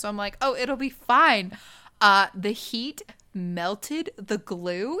sauna. So I'm like, oh, it'll be fine. The heat melted the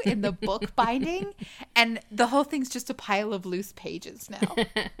glue in the book binding, and the whole thing's just a pile of loose pages now.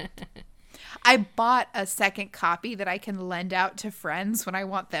 I bought a second copy that I can lend out to friends when I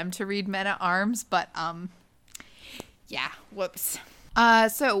want them to read Men at Arms, but yeah, whoops.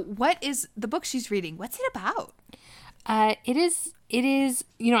 So what is the book she's reading? What's it about? It is,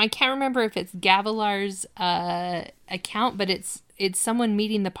 I can't remember if it's Gavilar's account, but it's someone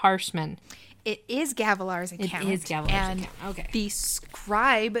meeting the Parsman. It is Gavilar's account. It is Gavilar's and account. Okay. The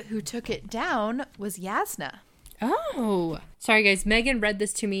scribe who took it down was Yasna. Oh. Sorry, guys. Megan read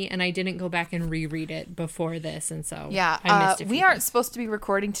this to me, and I didn't go back and reread it before this, and so I missed it. We aren't supposed to be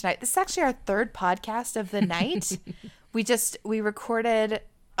recording tonight. This is actually our third podcast of the night. we recorded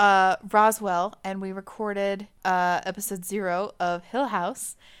Roswell, and we recorded episode 0 of Hill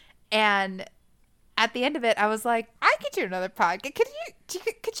House, and at the end of it, I was like, I could do another podcast. Could you do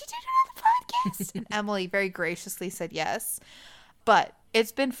another podcast? And Emily very graciously said yes. But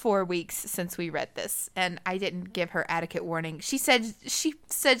it's been 4 weeks since we read this, and I didn't give her adequate warning. She said she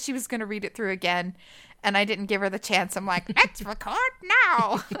was going to read it through again, and I didn't give her the chance. I'm like, let's record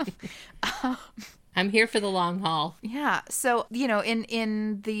now. I'm here for the long haul. Yeah. So,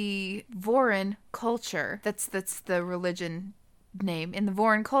 in the Vorin culture, that's the religion name. In the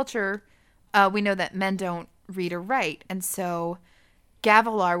Vorin culture, we know that men don't read or write. And so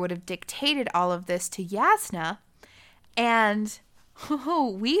Gavilar would have dictated all of this to Yasna. And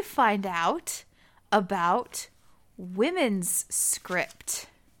we find out about women's script.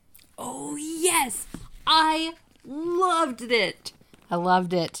 Oh, yes. I loved it. I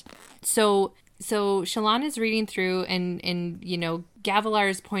loved it. So Shallan is reading through and Gavilar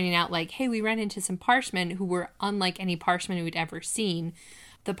is pointing out like, hey, we ran into some Parshmen who were unlike any Parshmen we'd ever seen.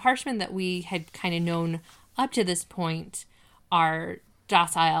 The Parshmen that we had kind of known up to this point are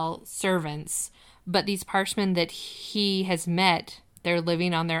docile servants, but these Parshmen that he has met, they're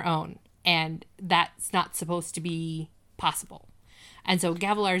living on their own, and that's not supposed to be possible. And so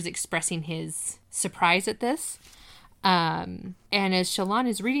Gavilar is expressing his surprise at this. And as Shallan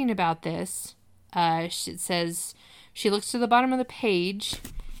is reading about this, it says she looks to the bottom of the page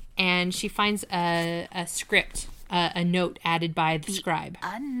and she finds a script, a note added by the scribe.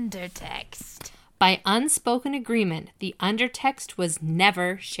 Undertext. By unspoken agreement, the undertext was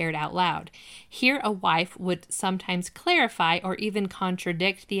never shared out loud. Here, a wife would sometimes clarify or even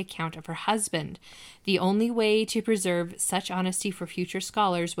contradict the account of her husband. The only way to preserve such honesty for future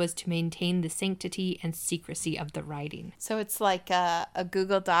scholars was to maintain the sanctity and secrecy of the writing. So it's like a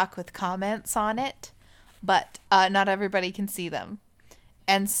Google Doc with comments on it, but not everybody can see them.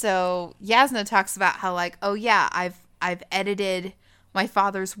 And so Yasna talks about how, like, oh yeah, I've edited my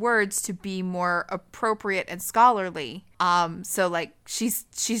father's words to be more appropriate and scholarly. So like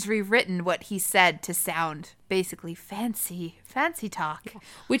she's rewritten what he said to sound basically fancy talk. Yeah.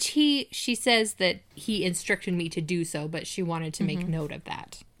 Which she says that he instructed me to do so, but she wanted to make note of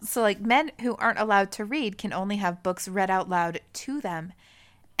that. So like men who aren't allowed to read can only have books read out loud to them,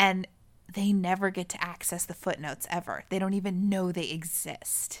 and they never get to access the footnotes ever. They don't even know they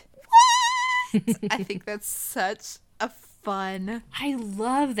exist. What? I think that's such a fun. I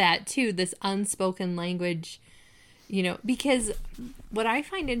love that too, this unspoken language, because what I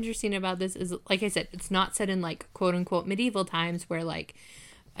find interesting about this is, like I said, it's not set in like quote unquote medieval times where like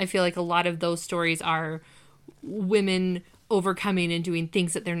I feel like a lot of those stories are women overcoming and doing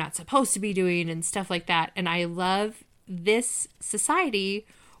things that they're not supposed to be doing and stuff like that. And I love this society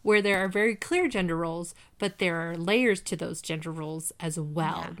where there are very clear gender roles, but there are layers to those gender roles as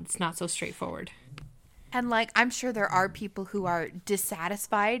well. Yeah. It's not so straightforward. And, like, I'm sure there are people who are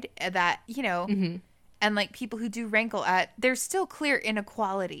dissatisfied that, and, like, people who do rankle at, there's still clear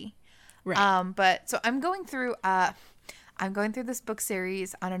inequality. Right. But, so I'm going through this book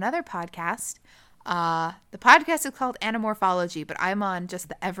series on another podcast. The podcast is called Anamorphology, but I'm on just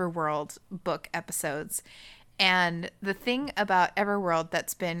the Everworld book episodes. And the thing about Everworld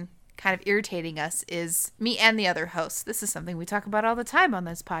that's been kind of irritating us is me and the other hosts. This is something we talk about all the time on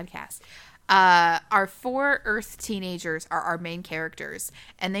this podcast. Our 4 Earth teenagers are our main characters,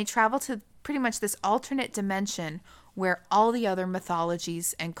 and they travel to pretty much this alternate dimension where all the other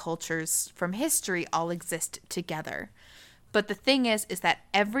mythologies and cultures from history all exist together. But the thing is that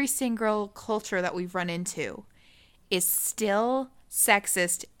every single culture that we've run into is still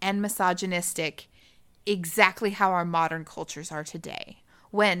sexist and misogynistic, exactly how our modern cultures are today,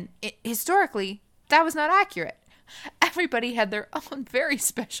 when historically that was not accurate. Everybody had their own very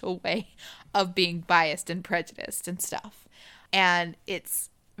special way of being biased and prejudiced and stuff. And it's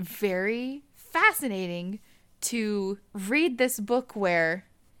very fascinating to read this book where,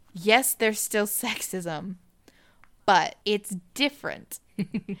 yes, there's still sexism, but it's different.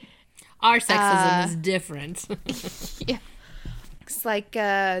 Our sexism is different. Yeah. It's like,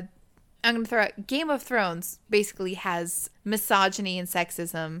 I'm going to throw out Game of Thrones basically has misogyny and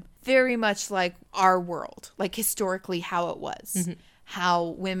sexism very much like our world, like historically how it was, how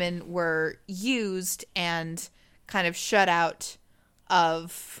women were used and kind of shut out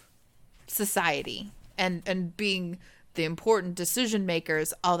of society and being the important decision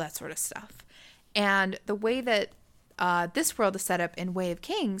makers, all that sort of stuff. And the way that this world is set up in Way of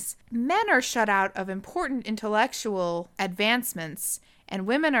Kings, men are shut out of important intellectual advancements, and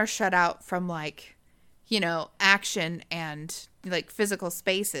women are shut out from, like, action and, like, physical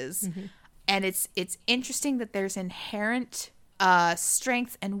spaces. And it's interesting that there's inherent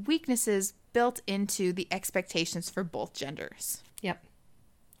strengths and weaknesses built into the expectations for both genders. Yep.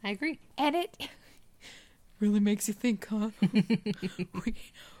 I agree. And it really makes you think, huh?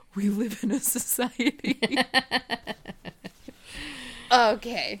 we live in a society.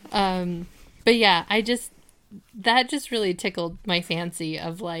 Okay. But yeah, that just really tickled my fancy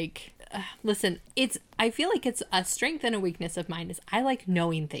of, like, listen, I feel like it's a strength and a weakness of mine is I like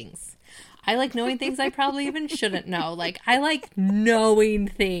knowing things. I like knowing things I probably even shouldn't know. Like, I like knowing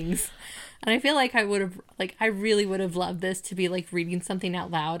things. And I feel like I really would have loved this to be, like, reading something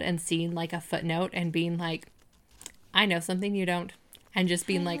out loud and seeing, like, a footnote and being like, I know something you don't. And just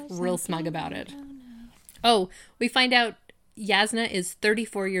being, like, real smug about it. Oh, we find out Yasna is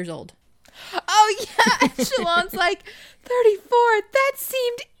 34 years old. Oh, yeah. And Shallan's like, 34? That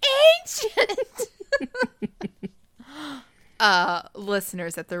seemed ancient.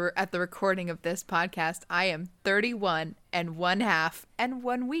 Listeners, at the recording of this podcast, I am 31 and 1/2 and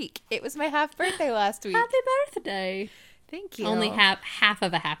 1 week. It was my half birthday last week. Happy birthday. Thank you. Only half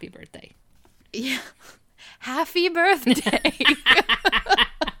of a happy birthday. Yeah. Happy birthday.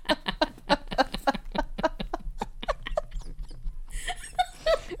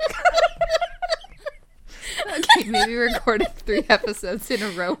 Okay, maybe recording 3 episodes in a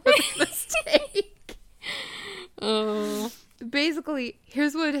row with a mistake. Oh. basically,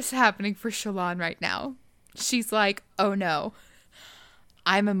 here's what is happening for Shallan right now. She's like, oh no,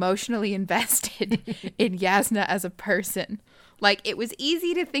 I'm emotionally invested in Yasna as a person. Like, it was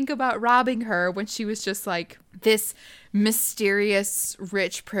easy to think about robbing her when she was just like this mysterious,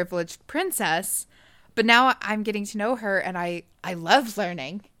 rich, privileged princess. But now I'm getting to know her, and I love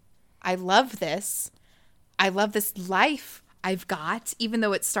learning. I love this. I love this life I've got, even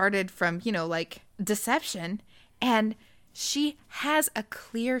though it started from, like deception. And she has a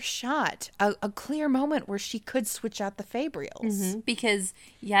clear shot, a clear moment where she could switch out the Fabrials. Because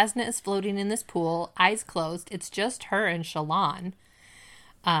Yasna is floating in this pool, eyes closed. It's just her and Shallan.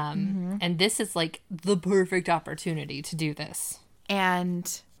 And this is like the perfect opportunity to do this.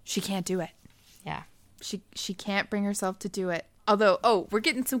 And she can't do it. Yeah. She can't bring herself to do it. Although, we're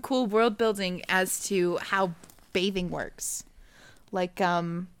getting some cool world building as to how bathing works. Like,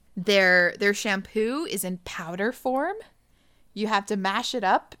 their shampoo is in powder form. You have to mash it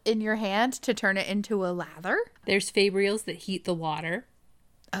up in your hand to turn it into a lather. There's Fabrials that heat the water.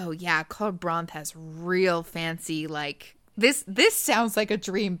 Oh, yeah. Kharbranth has real fancy, like... This sounds like a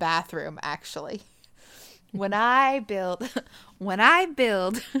dream bathroom, actually. When I build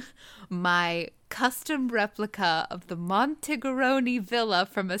my custom replica of the Montegaroni Villa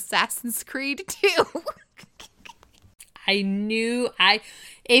from Assassin's Creed 2...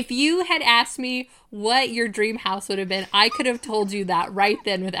 If you had asked me what your dream house would have been, I could have told you that right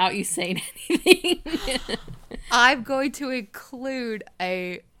then without you saying anything. I'm going to include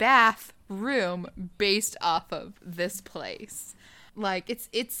a bathroom based off of this place. Like,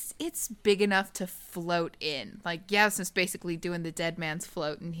 it's big enough to float in. Like, Yasna's basically doing the dead man's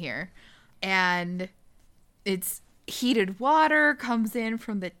float in here. And it's heated water comes in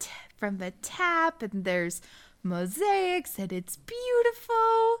from the tap, and there's mosaics, and it's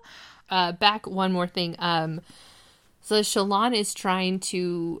beautiful. Back one more thing. So Shallan is trying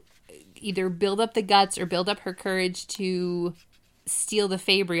to either build up the guts or build up her courage to steal the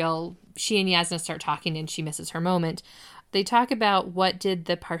Fabrial. She and Yasna start talking, and she misses her moment. They talk about what did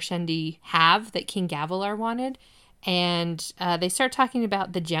the Parshendi have that King Gavilar wanted, and they start talking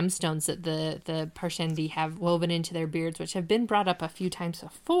about the gemstones that the Parshendi have woven into their beards, which have been brought up a few times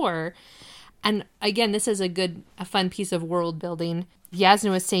before. And again, this is a fun piece of world building. Yasna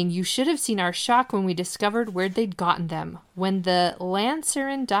was saying, you should have seen our shock when we discovered where they'd gotten them. When the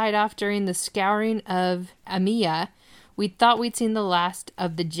Lancerin died off during the scouring of Amiya, we thought we'd seen the last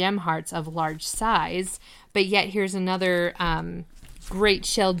of the gem hearts of large size, but yet here's another great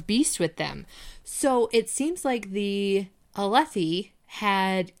shelled beast with them. So it seems like the Alethi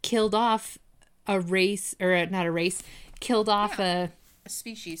had killed off killed off a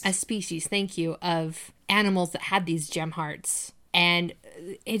species, thank you, of animals that had these gem hearts. And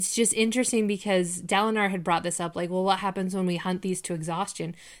it's just interesting because Dalinar had brought this up, like, well, what happens when we hunt these to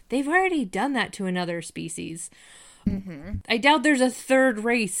exhaustion? They've already done that to another species. Mm-hmm. I doubt there's a third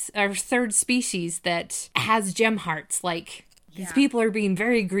race or third species that has gem hearts. Like, these people are being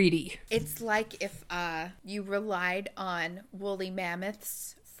very greedy. It's like if you relied on woolly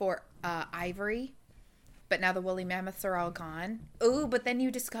mammoths for ivory, but now the woolly mammoths are all gone. Ooh, but then you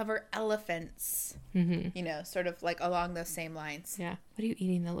discover elephants. Mm-hmm. Sort of like along those same lines. Yeah. What are you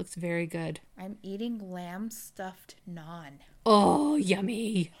eating that looks very good? I'm eating lamb stuffed naan. Oh,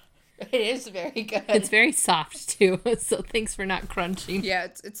 yummy. It is very good. It's very soft, too, so thanks for not crunching. Yeah,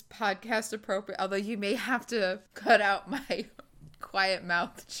 it's podcast appropriate, although you may have to cut out my quiet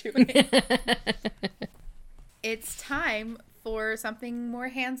mouth chewing. It's time for something more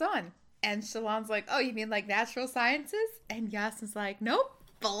hands-on. And Shallan's like, oh, you mean like natural sciences? And Yasna's like, nope,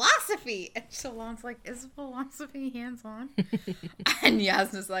 philosophy. And Shallan's like, is philosophy hands-on? And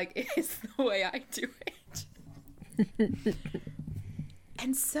Yasna's like, it is the way I do it.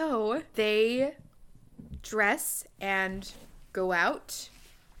 And so they dress and go out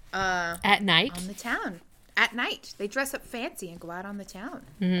at night on the town. At night, they dress up fancy and go out on the town.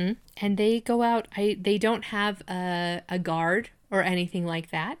 Mm-hmm. And they go out. They don't have a guard or anything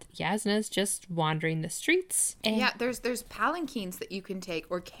like that. Yasna's just wandering the streets. And yeah, there's palanquins that you can take,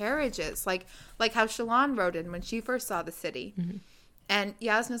 or carriages, like how Shallan rode in when she first saw the city. Mm-hmm. And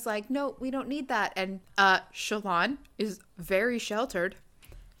Yasna's like, no, we don't need that. And Shallan is very sheltered,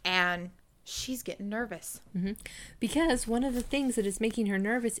 and she's getting nervous. Mm-hmm. Because one of the things that is making her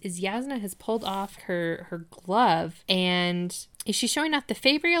nervous is Yasna has pulled off her glove, and is she showing off the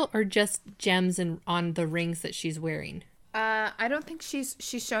Fabrial or just gems on the rings that she's wearing? I don't think she's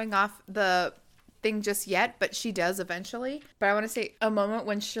showing off the thing just yet, but she does eventually. But I want to say a moment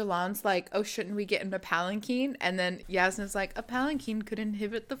when Shallan's like, oh, shouldn't we get in a palanquin? And then Yasna's like, a palanquin could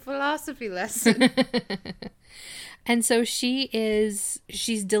inhibit the philosophy lesson. And so she's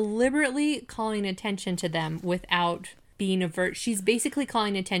deliberately calling attention to them without being avert. She's basically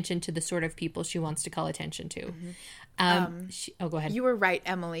calling attention to the sort of people she wants to call attention to. Go ahead. You were right,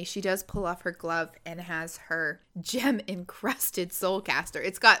 Emily. She does pull off her glove and has her gem-encrusted soul caster.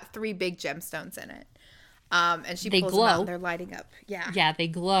 It's got 3 big gemstones in it. And she pulls them out and they're lighting up. Yeah. Yeah, they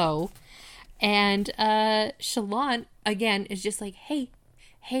glow. And Shallan, again, is just like, hey,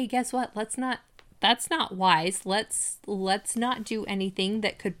 guess what? That's not wise. Let's not do anything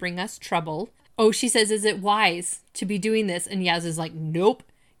that could bring us trouble. Oh, she says, is it wise to be doing this? And Yaz is like, nope.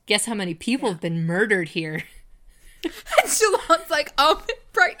 Guess how many people have been murdered here? And Shallan's like,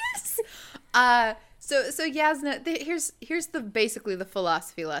 brightness. So Yasna, here's basically the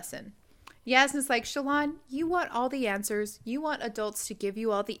philosophy lesson. Yasna's like, Shallan, you want all the answers. You want adults to give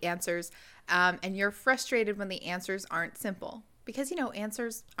you all the answers. And you're frustrated when the answers aren't simple. Because,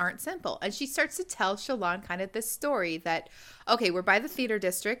 answers aren't simple. And she starts to tell Shallan kind of this story that, okay, we're by the theater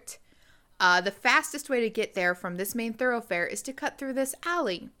district. The fastest way to get there from this main thoroughfare is to cut through this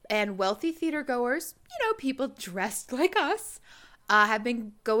alley. And wealthy theater goers, people dressed like us, have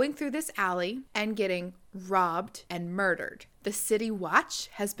been going through this alley and getting robbed and murdered. The city watch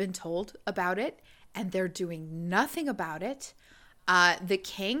has been told about it, and they're doing nothing about it. The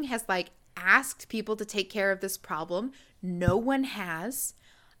king has asked people to take care of this problem. No one has.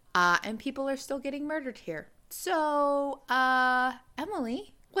 And people are still getting murdered here. So,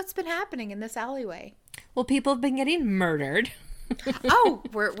 Emily, what's been happening in this alleyway? Well, people have been getting murdered. Oh,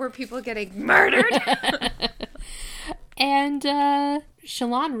 were people getting murdered? And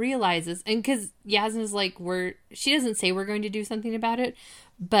Shallan realizes, and because Yasna's like, she doesn't say we're going to do something about it,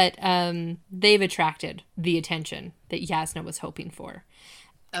 but they've attracted the attention that Yasna was hoping for.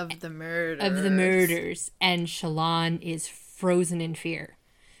 Of the murders. And Shallan is frozen in fear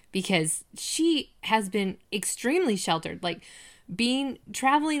because she has been extremely sheltered.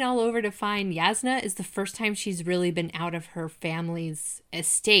 Traveling all over to find Yasna is the first time she's really been out of her family's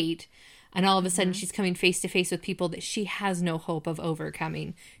estate. And all of a sudden she's coming face to face with people that she has no hope of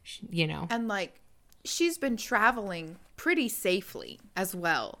overcoming, And she's been traveling pretty safely as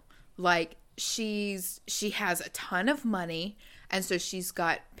well. She has a ton of money. And so she's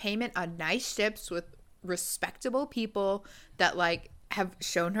got payment on nice ships with respectable people that have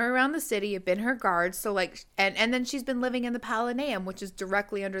shown her around the city, have been her guards. So and then she's been living in the Palanaeum, which is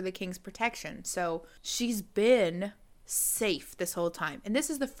directly under the king's protection. So she's been safe this whole time. And this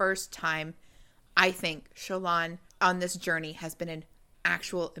is the first time I think Shallan on this journey has been in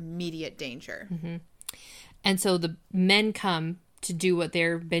actual immediate danger. Mm-hmm. And so the men come to do what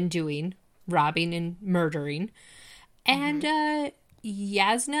they've been doing, robbing and murdering. And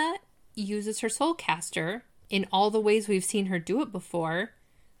Yasna uses her soul caster in all the ways we've seen her do it before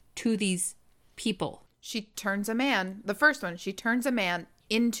to these people. She turns a man, the first one, she turns a man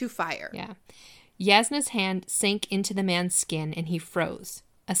into fire. Yeah. Yasna's hand sank into the man's skin and he froze.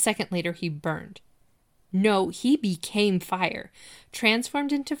 A second later, he burned. No, he became fire,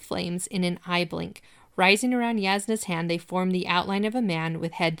 transformed into flames in an eye blink. Rising around Yasna's hand, they formed the outline of a man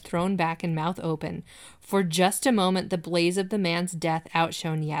with head thrown back and mouth open. For just a moment, the blaze of the man's death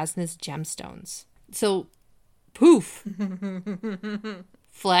outshone Yasna's gemstones. So, poof.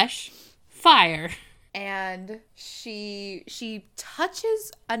 Flesh, fire. And she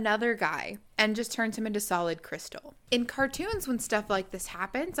touches another guy and just turns him into solid crystal. In cartoons, when stuff like this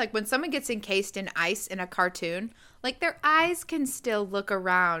happens, when someone gets encased in ice in a cartoon, their eyes can still look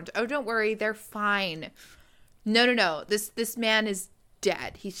around. Oh, don't worry, they're fine. No. This man is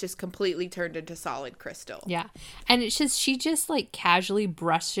dead. He's just completely turned into solid crystal. Yeah. And it's just, she just casually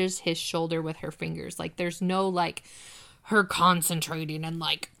brushes his shoulder with her fingers. There's no her concentrating and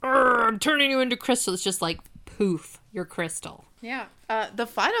I'm turning you into crystal. It's just poof, you're crystal. Yeah. The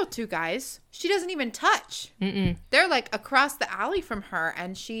final 2 guys, she doesn't even touch. Mm-mm. They're across the alley from her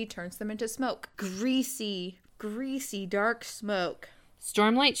and she turns them into smoke. Greasy, dark smoke.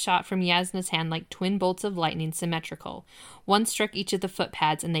 Stormlight shot from Yasna's hand like twin bolts of lightning, symmetrical. One struck each of the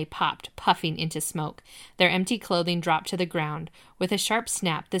footpads and they popped, puffing into smoke. Their empty clothing dropped to the ground. With a sharp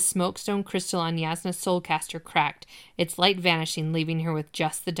snap, the smokestone crystal on Yasna's soulcaster cracked, its light vanishing, leaving her with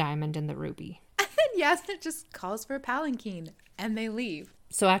just the diamond and the ruby. And then Yasna just calls for a palanquin, and they leave.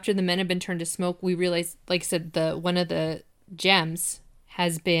 So after the men have been turned to smoke, we realize, like I said, one of the gems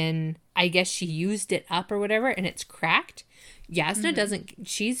has been I guess she used it up or whatever, and it's cracked. Yasna doesn't,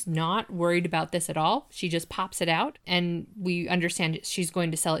 she's not worried about this at all. She just pops it out, and we understand she's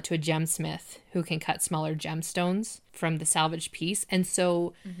going to sell it to a gemsmith who can cut smaller gemstones from the salvaged piece. And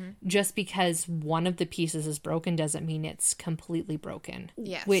so just because one of the pieces is broken doesn't mean it's completely broken.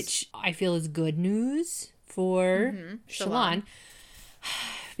 Yes. Which I feel is good news for Shallan.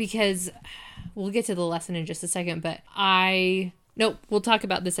 Because we'll get to the lesson in just a second, but nope, we'll talk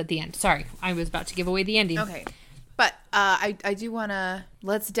about this at the end. Sorry, I was about to give away the ending. Okay. But I do want to,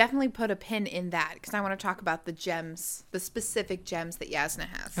 let's definitely put a pin in that, because I want to talk about the gems, the specific gems that Yasna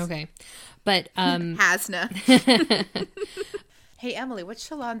has. Okay. But, Hasna. Hey, Emily, what's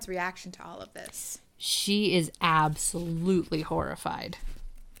Shallan's reaction to all of this? She is absolutely horrified.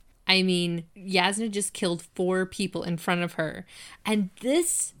 I mean, Yasna just killed 4 people in front of her. And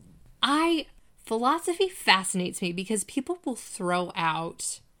philosophy fascinates me because people will throw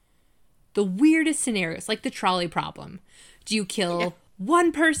out the weirdest scenarios, like the trolley problem. Do you kill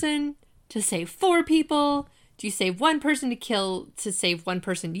one person to save 4 people? Do you save one person to save one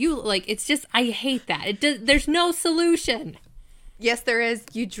person? It's just, I hate that. There's no solution. Yes, there is.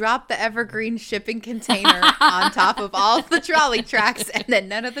 You drop the evergreen shipping container on top of all the trolley tracks, and then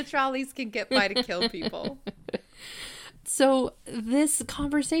none of the trolleys can get by to kill people. So this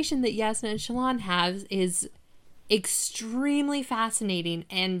conversation that Yasna and Shallan have is extremely fascinating,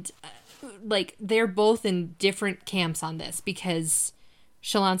 and they're both in different camps on this, because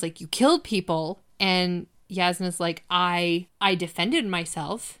Shallan's like, you killed people, and Yasna's like, I defended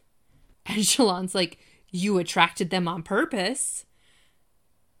myself, and Shallan's like, you attracted them on purpose.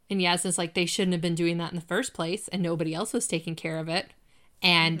 And Yasna's like, they shouldn't have been doing that in the first place, and nobody else was taking care of it.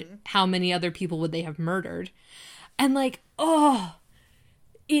 And how many other people would they have murdered? And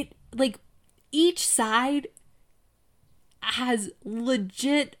each side has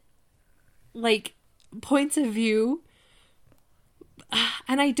legit, points of view.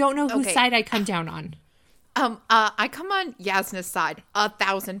 And I don't know whose side I come down on. I come on Yasna's side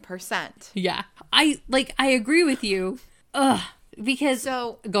 1,000%. Yeah. I agree with you. Because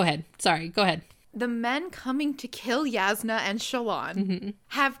go ahead. Sorry, go ahead. The men coming to kill Yasna and Shallan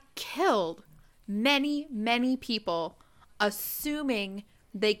have killed many, many people, assuming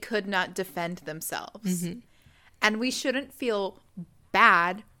they could not defend themselves. And we shouldn't feel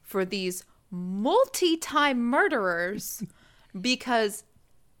bad for these multi-time murderers because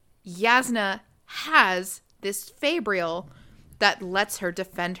Yasna has this fabrial that lets her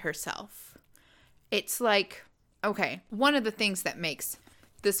defend herself. It's like, okay, one of the things that makes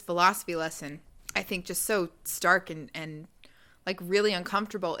this philosophy lesson, I think, just so stark and really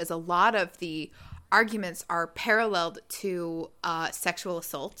uncomfortable is a lot of the arguments are paralleled to sexual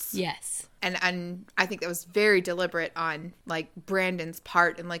assaults. Yes. And I think that was very deliberate on Brandon's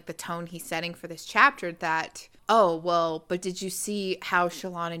part and the tone he's setting for this chapter, that, oh, well, but did you see how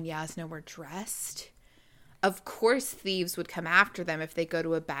Shallan and Yasna were dressed? Of course thieves would come after them if they go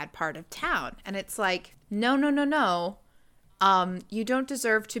to a bad part of town. And it's like, no. You don't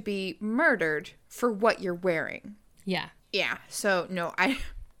deserve to be murdered for what you're wearing. Yeah. Yeah. So, no,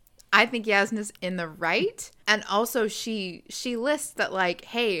 I think Yasna's in the right. And also she lists that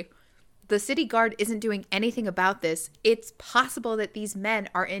hey, the city guard isn't doing anything about this. It's possible that these men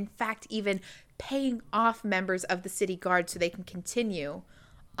are in fact even paying off members of the city guard so they can continue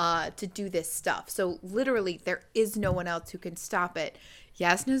to do this stuff. So literally there is no one else who can stop it.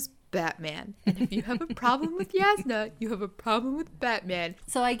 Yasna's Batman. And if you have a problem with Yasna, you have a problem with Batman.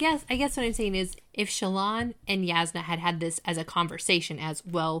 So I guess what I'm saying is, if Shallan and Yasna had this as a conversation, as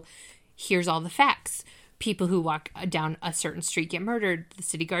well, here's all the facts. People who walk down a certain street get murdered. The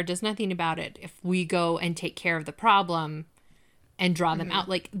city guard does nothing about it. If we go and take care of the problem and draw them out,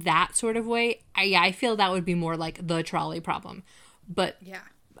 that sort of way, I feel that would be more like the trolley problem. But yeah,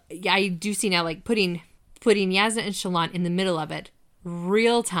 I do see now putting Yasna and Shallan in the middle of it,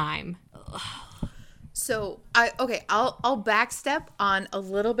 real time. So I'll backstep on a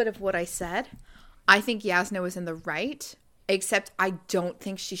little bit of what I said. I think Yasna was in the right, except I don't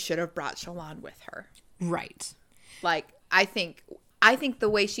think she should have brought Shallan with her. Right. I think the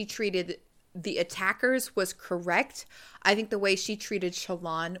way she treated the attackers was correct. I think the way she treated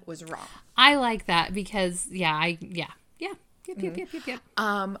Shallan was wrong. I like that because Yep.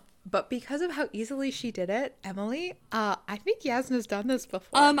 But because of how easily she did it, Emily, I think Yasna's done this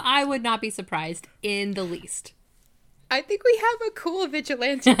before. I would not be surprised in the least. I think we have a cool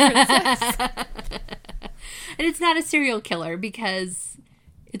vigilante princess. And it's not a serial killer because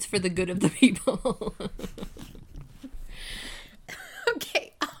it's for the good of the people.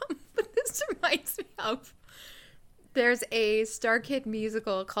 Okay, but this reminds me of There's a Star Kid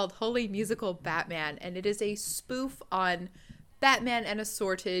musical called Holy Musical Batman, and it is a spoof on Batman and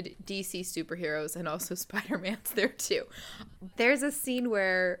assorted DC superheroes, and also Spider-Man's there too. There's a scene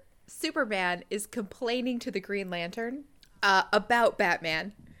where Superman is complaining to the Green Lantern about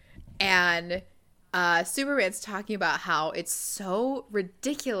Batman, and Superman's talking about how it's so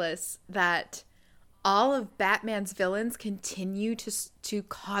ridiculous that all of Batman's villains continue to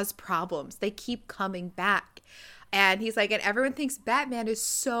cause problems. They keep coming back. And he's like, and everyone thinks Batman is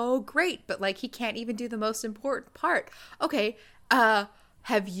so great, but like he can't even do the most important part. Okay,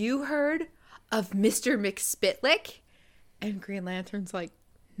 have you heard of Mr. McSpitlick? And Green Lantern's like,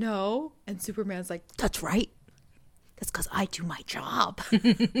 no. And Superman's like, that's right. That's because I do my job.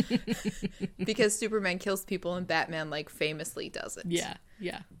 Because Superman kills people and Batman like famously doesn't. Yeah.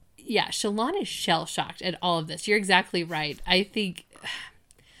 Shalon is shell-shocked at all of this. You're exactly right. I think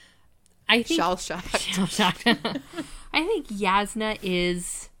shell-shocked. I think Yasna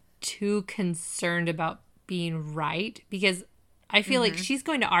is too concerned about being right, because I feel like she's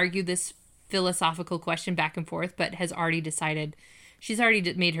going to argue this philosophical question back and forth, but has already decided. She's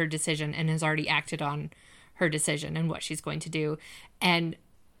already made her decision and has already acted on her decision and what she's going to do. And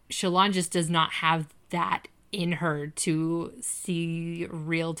Shalon just does not have that in her to see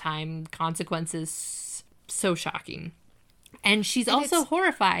real-time consequences. So shocking. And she's also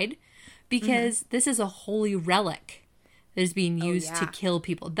horrified because this is a holy relic that is being used to kill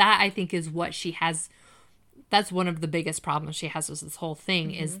people. That, I think, is what she has. That's one of the biggest problems she has with this whole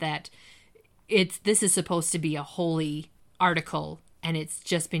thing, is that this is supposed to be a holy article, and it's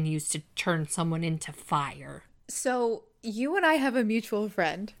just been used to turn someone into fire. So you and I have a mutual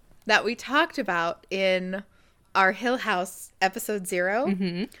friend that we talked about in our Hill House episode 0,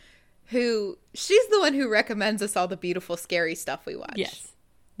 who, she's the one who recommends us all the beautiful, scary stuff we watch. Yes,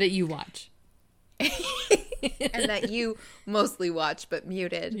 that you watch. And that you mostly watch, but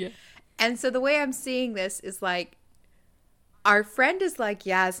muted. Yeah. And so the way I'm seeing this is like, our friend is like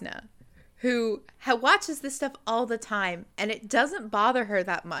Yasna, who watches this stuff all the time, and it doesn't bother her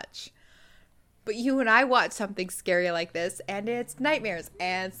that much. But you and I watch something scary like this, and it's nightmares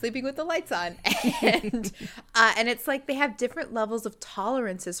and sleeping with the lights on. And it's like they have different levels of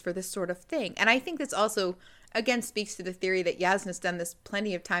tolerances for this sort of thing. And I think this also, again, speaks to the theory that Yasna's done this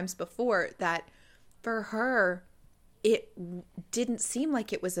plenty of times before, that for her, it didn't seem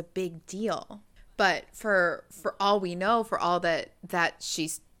like it was a big deal. But for all we know, for all that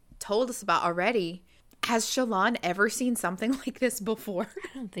she's told us about already, has Shalon ever seen something like this before?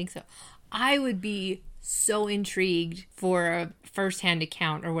 I don't think so. I would be so intrigued for a first-hand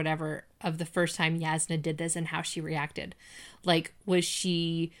account or whatever of the first time Yasna did this and how she reacted. Like, was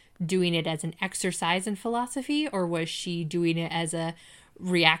she doing it as an exercise in philosophy, or was she doing it as a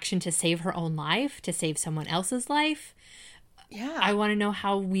reaction to save her own life, to save someone else's life? Yeah. I want to know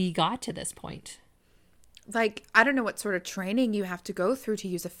how we got to this point. Like, I don't know what sort of training you have to go through to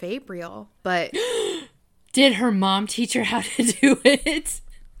use a fabrial, but... Did her mom teach her how to do it?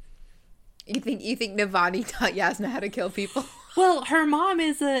 You think Navani taught Yasna how to kill people? Well, her mom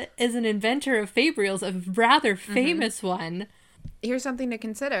is an inventor of fabrials, a rather famous one. Here's something to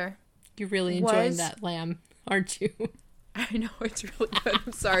consider. You're really enjoying that lamb, aren't you? I know, it's really good.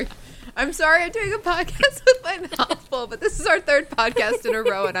 I'm sorry. I'm doing a podcast with my mouth full, but this is our third podcast in a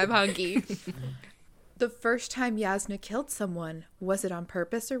row, and I'm hungry. The first time Yasna killed someone, was it on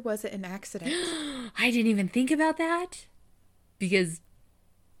purpose or was it an accident? I didn't even think about that, because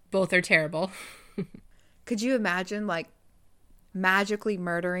both are terrible. Could you imagine, like, magically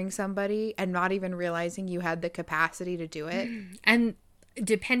murdering somebody and not even realizing you had the capacity to do it? And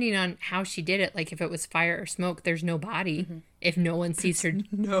depending on how she did it, like if it was fire or smoke, there's no body. If no one sees her.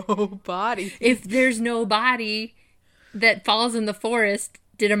 No body. If there's no body that falls in the forest,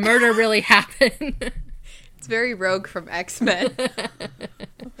 did a murder really happen? It's very Rogue from X-Men.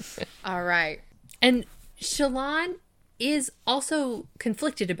 All right. And Shalon is also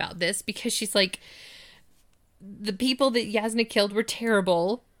conflicted about this, because she's like, the people that Yasna killed were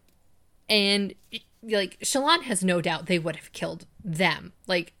terrible, and like Shalon has no doubt they would have killed them.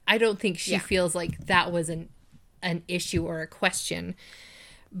 Like, I don't think she feels like that was an issue or a question,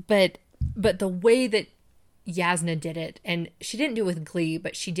 but the way that Yasna did it, and she didn't do it with glee,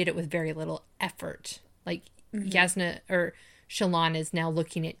 but she did it with very little effort. Like, Yasna, or Shalon, is now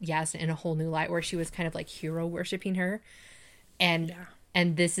looking at Yasna in a whole new light, where she was kind of like hero worshipping her. And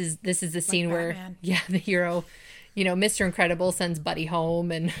this is the scene like where the hero, Mr. Incredible sends Buddy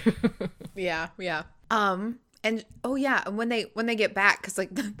home, and and when they get back, because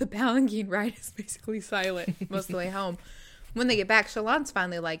like the Palanquin ride is basically silent most of the way home, When they get back, Shallan's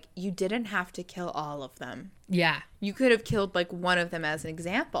finally like, you didn't have to kill all of them. Yeah. You could have killed like one of them as an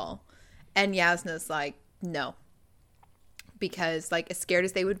example. And Yasna's like, no. Because like as scared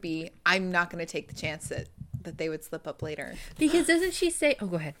as they would be, I'm not going to take the chance that they would slip up later. Because doesn't she say, oh,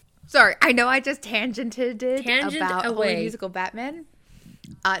 go ahead. Sorry, I know I just tangented about away. Holy Musical Batman.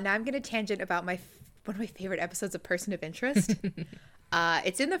 Now I'm going to tangent about one of my favorite episodes of Person of Interest.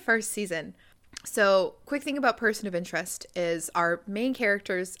 It's in the first season. So, quick thing about Person of Interest is our main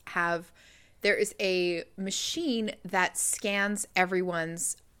characters there is a machine that scans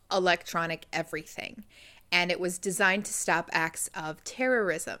everyone's electronic everything. And it was designed to stop acts of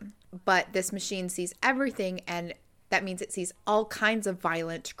terrorism. But this machine sees everything, and that means it sees all kinds of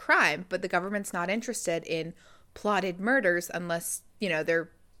violent crime. But the government's not interested in plotted murders unless, they're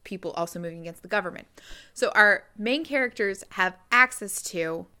people also moving against the government. So our main characters have access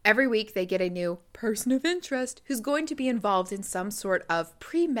to, every week they get a new person of interest who's going to be involved in some sort of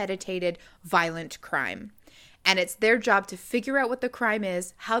premeditated violent crime. And it's their job to figure out what the crime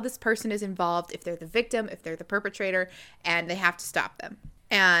is, how this person is involved, if they're the victim, if they're the perpetrator, and they have to stop them.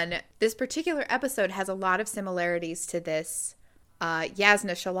 And this particular episode has a lot of similarities to this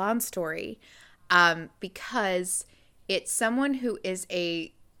Yasna Shallan story because it's someone who is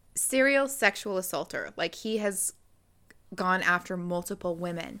a serial sexual assaulter. Like, he has gone after multiple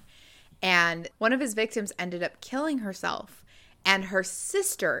women. And one of his victims ended up killing herself. And her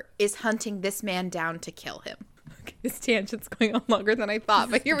sister is hunting this man down to kill him. Okay, this tangent's going on longer than I thought,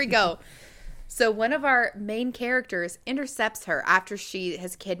 but here we go. So one of our main characters intercepts her after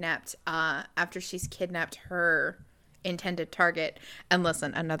she's kidnapped her intended target. And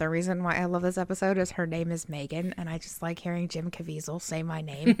listen, another reason why I love this episode is her name is Megan, and I just like hearing Jim Caviezel say my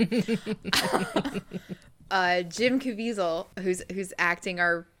name. Jim Caviezel, who's acting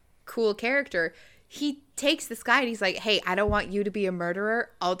our cool character, he takes this guy and he's like, hey, I don't want you to be a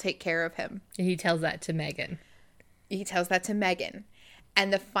murderer. I'll take care of him. He tells that to Megan.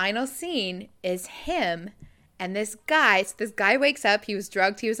 And the final scene is him and this guy. So this guy wakes up. He was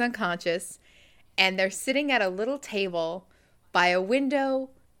drugged. He was unconscious. And they're sitting at a little table by a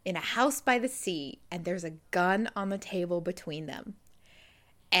window in a house by the sea. And there's a gun on the table between them.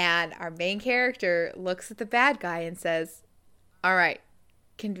 And our main character looks at the bad guy and says, all right,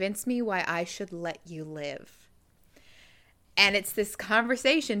 convince me why I should let you live. And it's this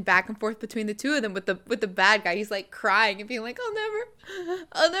conversation back and forth between the two of them with the bad guy. He's like crying and being like,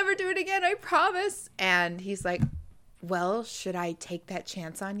 I'll never do it again, I promise. And he's like, well, should I take that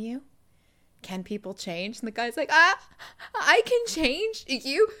chance on you? Can people change? And the guy's like, I can change.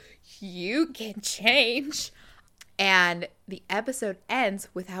 You can change. And the episode ends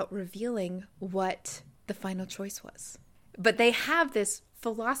without revealing what the final choice was. But they have this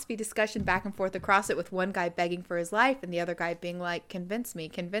philosophy discussion back and forth across it, with one guy begging for his life and the other guy being like, convince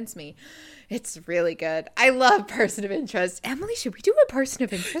me. It's really good. I love Person of Interest. Emily, should we do a Person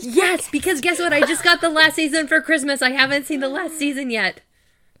of Interest? Yes, because guess what? I just got the last season for Christmas. I haven't seen the last season yet.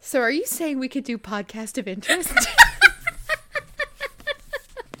 So are you saying we could do Podcast of Interest?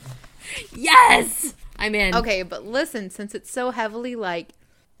 Yes! I'm in. Okay, but listen, since it's so heavily like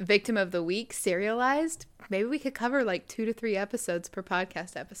Victim of the Week serialized, maybe we could cover like 2 to 3 episodes per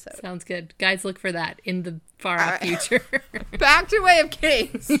podcast episode. Sounds good. Guys, look for that in the far off future. Back to Way of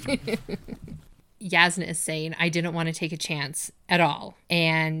Kings. Yasna is saying, I didn't want to take a chance at all.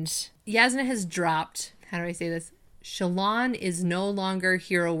 And Yasna has dropped, how do I say this? Shallan is no longer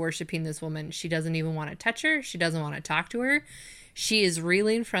hero worshipping this woman. She doesn't even want to touch her. She doesn't want to talk to her. She is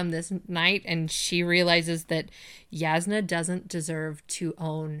reeling from this night, and she realizes that Yasna doesn't deserve to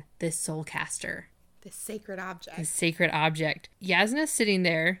own this soulcaster. This sacred object. Yasna's sitting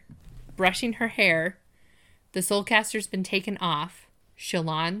there, brushing her hair. The soulcaster's been taken off.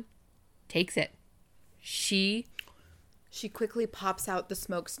 Shallan takes it. She quickly pops out the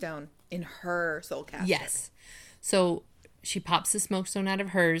smoke stone in her soulcaster. Yes. So she pops the smoke stone out of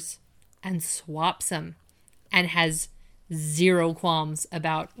hers and swaps them and has zero qualms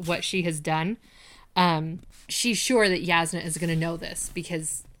about what she has done. She's sure that Yasna is going to know this,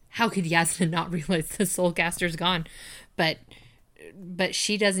 because how could Yasna not realize the soulcaster's gone? But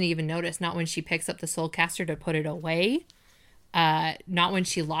she doesn't even notice. Not when she picks up the soulcaster to put it away. Not when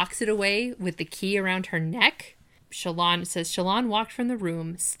she locks it away with the key around her neck. Shallan walked from the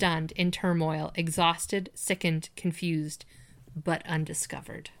room, stunned, in turmoil, exhausted, sickened, confused, but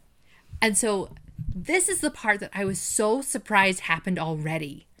undiscovered. And so this is the part that I was so surprised happened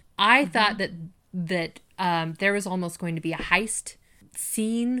already. I thought that there was almost going to be a heist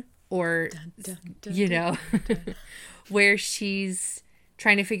scene, or, where she's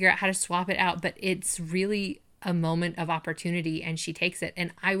trying to figure out how to swap it out. But it's really a moment of opportunity and she takes it.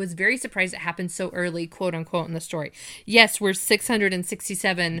 And I was very surprised it happened so early, quote unquote, in the story. Yes, we're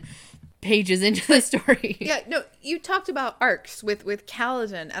 667 pages into the story. Yeah, no, you talked about arcs with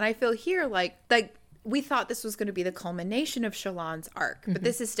Kaladin, and I feel here like we thought this was going to be the culmination of Shallan's arc, but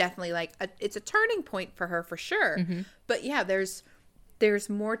this is definitely like it's a turning point for her for sure. But yeah, there's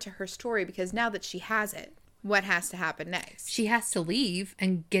more to her story because now that she has it, what has to happen next? She has to leave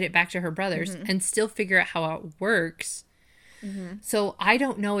and get it back to her brothers and still figure out how it works. So I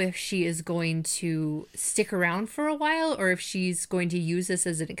don't know if she is going to stick around for a while or if she's going to use this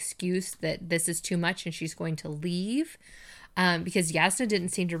as an excuse that this is too much and she's going to leave. Because Yasna didn't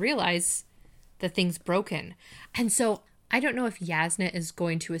seem to realize the thing's broken. And so I don't know if Yasna is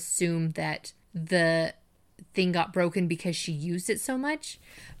going to assume that the thing got broken because she used it so much.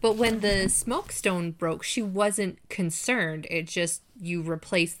 But when the smoke stone broke, she wasn't concerned. It just, you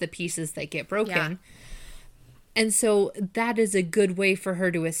replace the pieces that get broken. Yeah. And so that is a good way for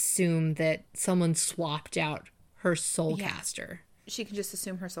her to assume that someone swapped out her soulcaster. She can just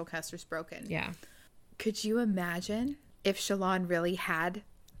assume her soulcaster's broken. Yeah. Could you imagine if Shallan really had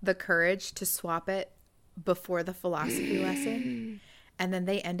the courage to swap it before the philosophy lesson, and then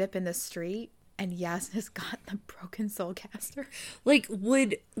they end up in the street and Yasna's got the broken soulcaster? Like,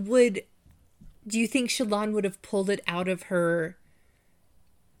 would do you think Shallan would have pulled it out of her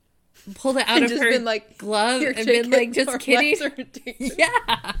been like, glove and been like, just kidding?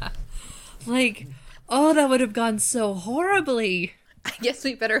 Yeah. Like, oh, that would have gone so horribly. I guess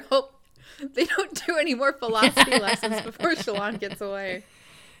we better hope they don't do any more philosophy lessons before Shallan gets away.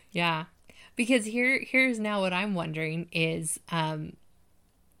 Yeah. Because here's now what I'm wondering is,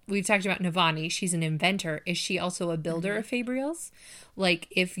 we've talked about Navani. She's an inventor. Is she also a builder of Fabrials? Like,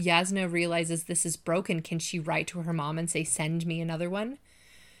 if Yasna realizes this is broken, can she write to her mom and say, send me another one?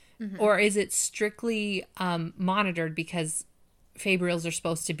 Or is it strictly monitored because Fabrials are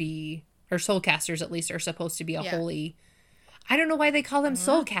supposed to be, or soulcasters at least, are supposed to be a holy... I don't know why they call them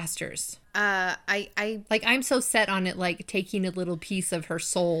soulcasters. I'm so set on it, like, taking a little piece of her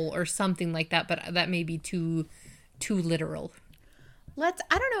soul or something like that, but that may be too literal. I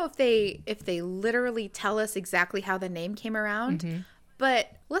don't know if they literally tell us exactly how the name came around, but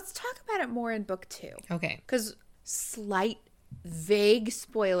let's talk about it more in book 2. Okay. Because slight, vague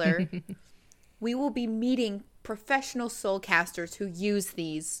spoiler, we will be meeting professional soulcasters who use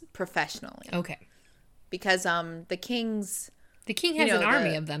these professionally. Okay. Because the king has an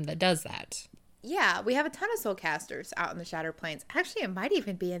army of them that does that. Yeah, we have a ton of soulcasters out in the Shattered Plains. Actually, it might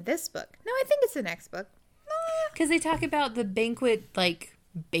even be in this book. No, I think it's the next book. Because they talk about the banquet, like,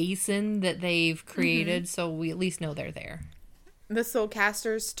 basin that they've created, so we at least know they're there. The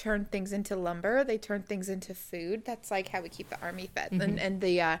soulcasters turn things into lumber. They turn things into food. That's like how we keep the army fed. And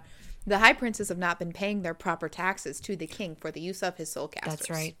the high princes have not been paying their proper taxes to the king for the use of his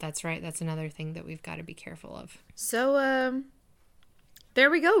soulcasters. That's right. That's another thing that we've got to be careful of. So, there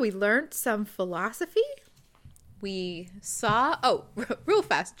we go. We learned some philosophy. We saw... Oh, real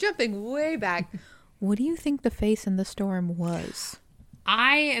fast. Jumping way back. What do you think the face in the storm was?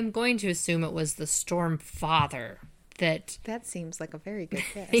 I am going to assume it was the Storm Father. That seems like a very good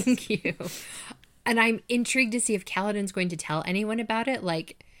guess. Thank you. And I'm intrigued to see if Kaladin's going to tell anyone about it.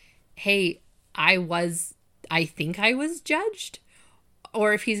 Like, hey, I think I was judged.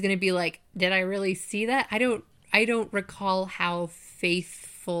 Or if he's going to be like, did I really see that? I don't recall how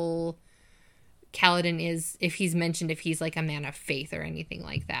faithful Kaladin is, if he's mentioned if he's like a man of faith or anything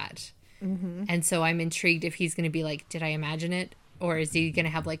like that. And so I'm intrigued if he's going to be like, did I imagine it? Or is he going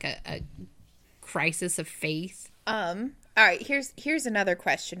to have like a crisis of faith? All right, here's another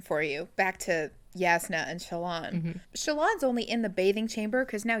question for you. Back to Yasna and Shallan. Shallan's only in the bathing chamber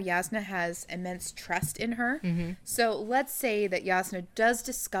because now Yasna has immense trust in her. So let's say that Yasna does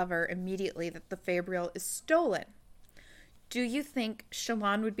discover immediately that the Fabrial is stolen. Do you think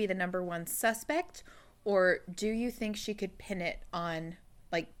Shallan would be the number one suspect? Or do you think she could pin it on,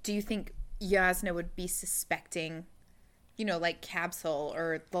 like, do you think Yasna would be suspecting, you know, like Kabsal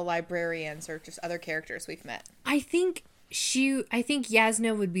or the librarians or just other characters we've met? I think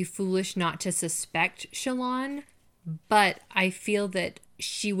Yasna would be foolish not to suspect Shallan, but I feel that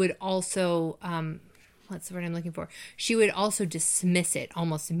she would also, what's the word I'm looking for? She would also dismiss it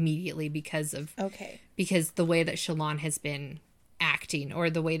almost immediately because the way that Shallan has been acting, or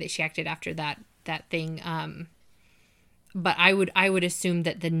the way that she acted after that thing. But I would assume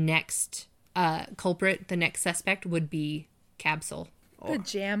that the next culprit, the next suspect, would be Kabsal. The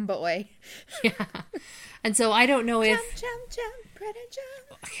jam boy. Yeah. And so I don't know jump, pretty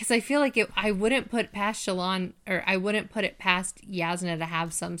jump. Because I feel like I wouldn't put past Shallan, or I wouldn't put it past Yasna to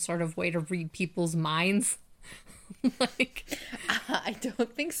have some sort of way to read people's minds. Like, I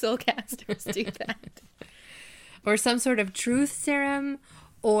don't think soulcasters do that. or some sort of truth serum,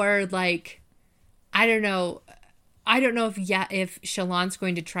 or like, I don't know. I don't know if Shallan's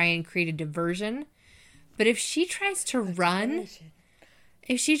going to try and create a diversion, but if she tries to run,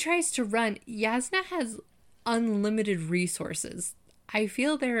 Yasna has unlimited resources. I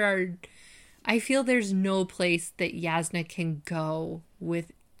feel there's no place that Yasna can go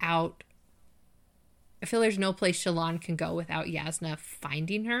without. I feel there's no place Shallan can go without Yasna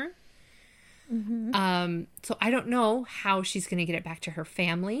finding her. Mm-hmm. So I don't know how she's going to get it back to her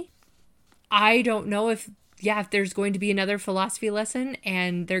family. I don't know if there's going to be another philosophy lesson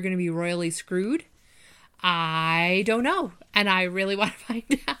and they're going to be royally screwed. I don't know. And I really want to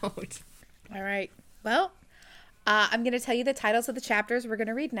find out. All right. Well, I'm going to tell you the titles of the chapters we're going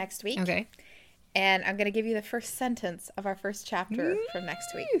to read next week. Okay. And I'm going to give you the first sentence of our first chapter from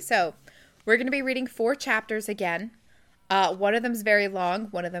next week. So we're going to be reading 4 chapters again. One of them's very long.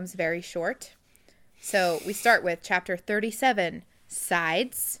 One of them's very short. So we start with chapter 37,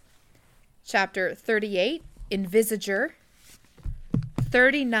 Sides. Chapter 38, Envisager.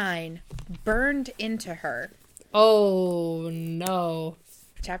 39, Burned into Her. Oh, no.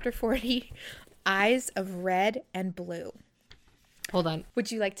 Chapter 40, Eyes of Red and Blue. Hold on.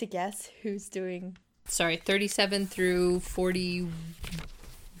 Would you like to guess who's doing? Sorry, 37 through 41?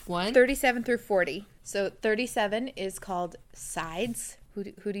 37 through 40. So 37 is called Sides. Who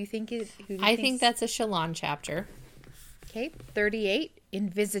do you think is? I think that's a Shallan chapter. Okay. 38,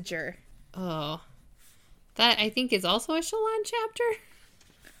 Envisager. Oh. That, I think, is also a Shallan chapter.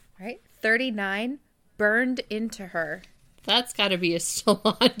 All right. 39, Burned into Her. That's got to be a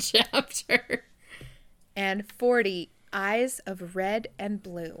Shallan chapter. And 40, Eyes of Red and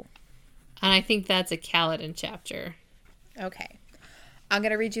Blue. And I think that's a Kaladin chapter. Okay. I'm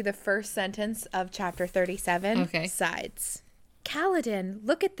going to read you the first sentence of chapter 37. Okay. Sides. Kaladin,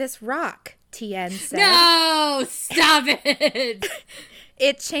 look at this rock, Tien said. No! Stop it!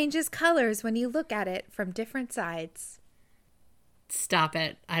 It changes colors when you look at it from different sides. Stop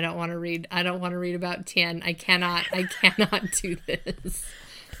it. I don't want to read about Tien. I cannot do this.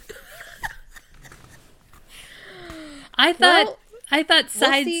 I thought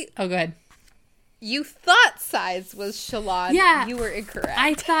Sides. We'll go ahead. You thought Sides was Shallan. Yeah. You were incorrect.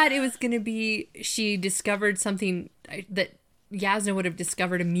 I thought it was going to be she discovered something that Yasna would have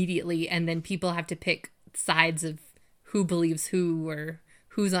discovered immediately, and then people have to pick sides of who believes who or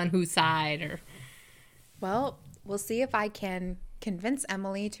who's on whose side. Or Well, we'll see if I can convince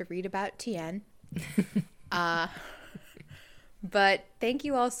Emily to read about Tien. But thank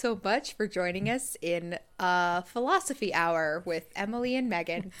you all so much for joining us in Philosophy Hour with Emily and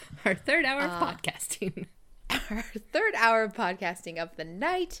Megan. Our third hour of podcasting. Our third hour of podcasting of the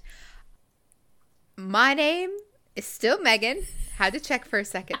night. My name is still Megan. Had to check for a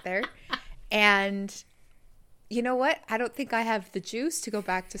second there. And you know what? I don't think I have the juice to go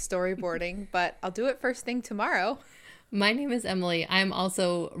back to storyboarding, but I'll do it first thing tomorrow. My name is Emily. I'm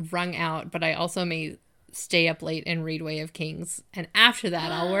also wrung out, but I also may stay up late and read Way of Kings. And after that,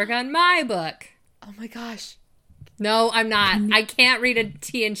 I'll work on my book. Oh my gosh. No, I'm not. I can't read a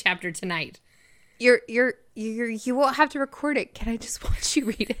Tien chapter tonight. You won't have to record it. Can I just watch you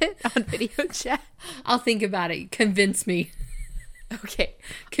read it on video chat? I'll think about it. Convince me. Okay.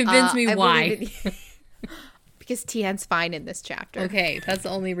 Convince me why. Because Tien's fine in this chapter. Okay, that's the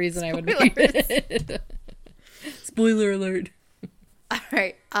only reason I would read it. Spoiler alert. All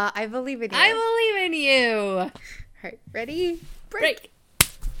right. I believe in you. I believe in you. All right. Ready? Break.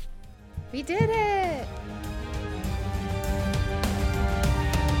 We did it.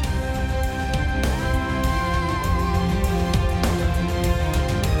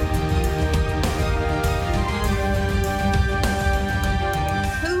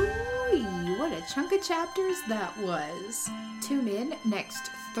 Hooey, what a chunk of chapters that was. Tune in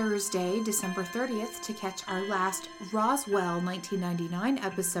next Thursday, December 30th, to catch our last Roswell 1999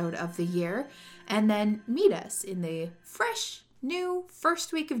 episode of the year, and then meet us in the fresh, new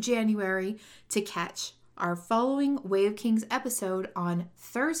first week of January to catch our following Way of Kings episode on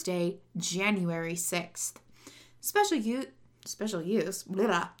Thursday, January 6th. Special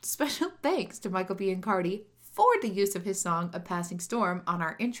thanks to Michael Biancardi for the use of his song A Passing Storm on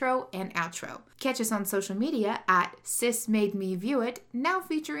our intro and outro. Catch us on social media at Sis Made Me View It, now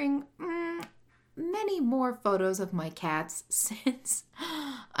featuring many more photos of my cats since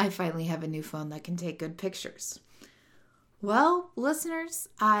I finally have a new phone that can take good pictures. Well, listeners,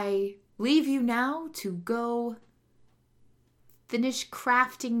 I leave you now to go finish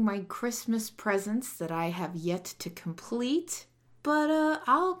crafting my Christmas presents that I have yet to complete, but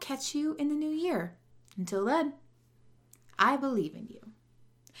I'll catch you in the new year. Until then, I believe in you.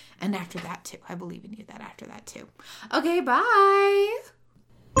 And after that too. I believe in you that after that too. Okay, bye.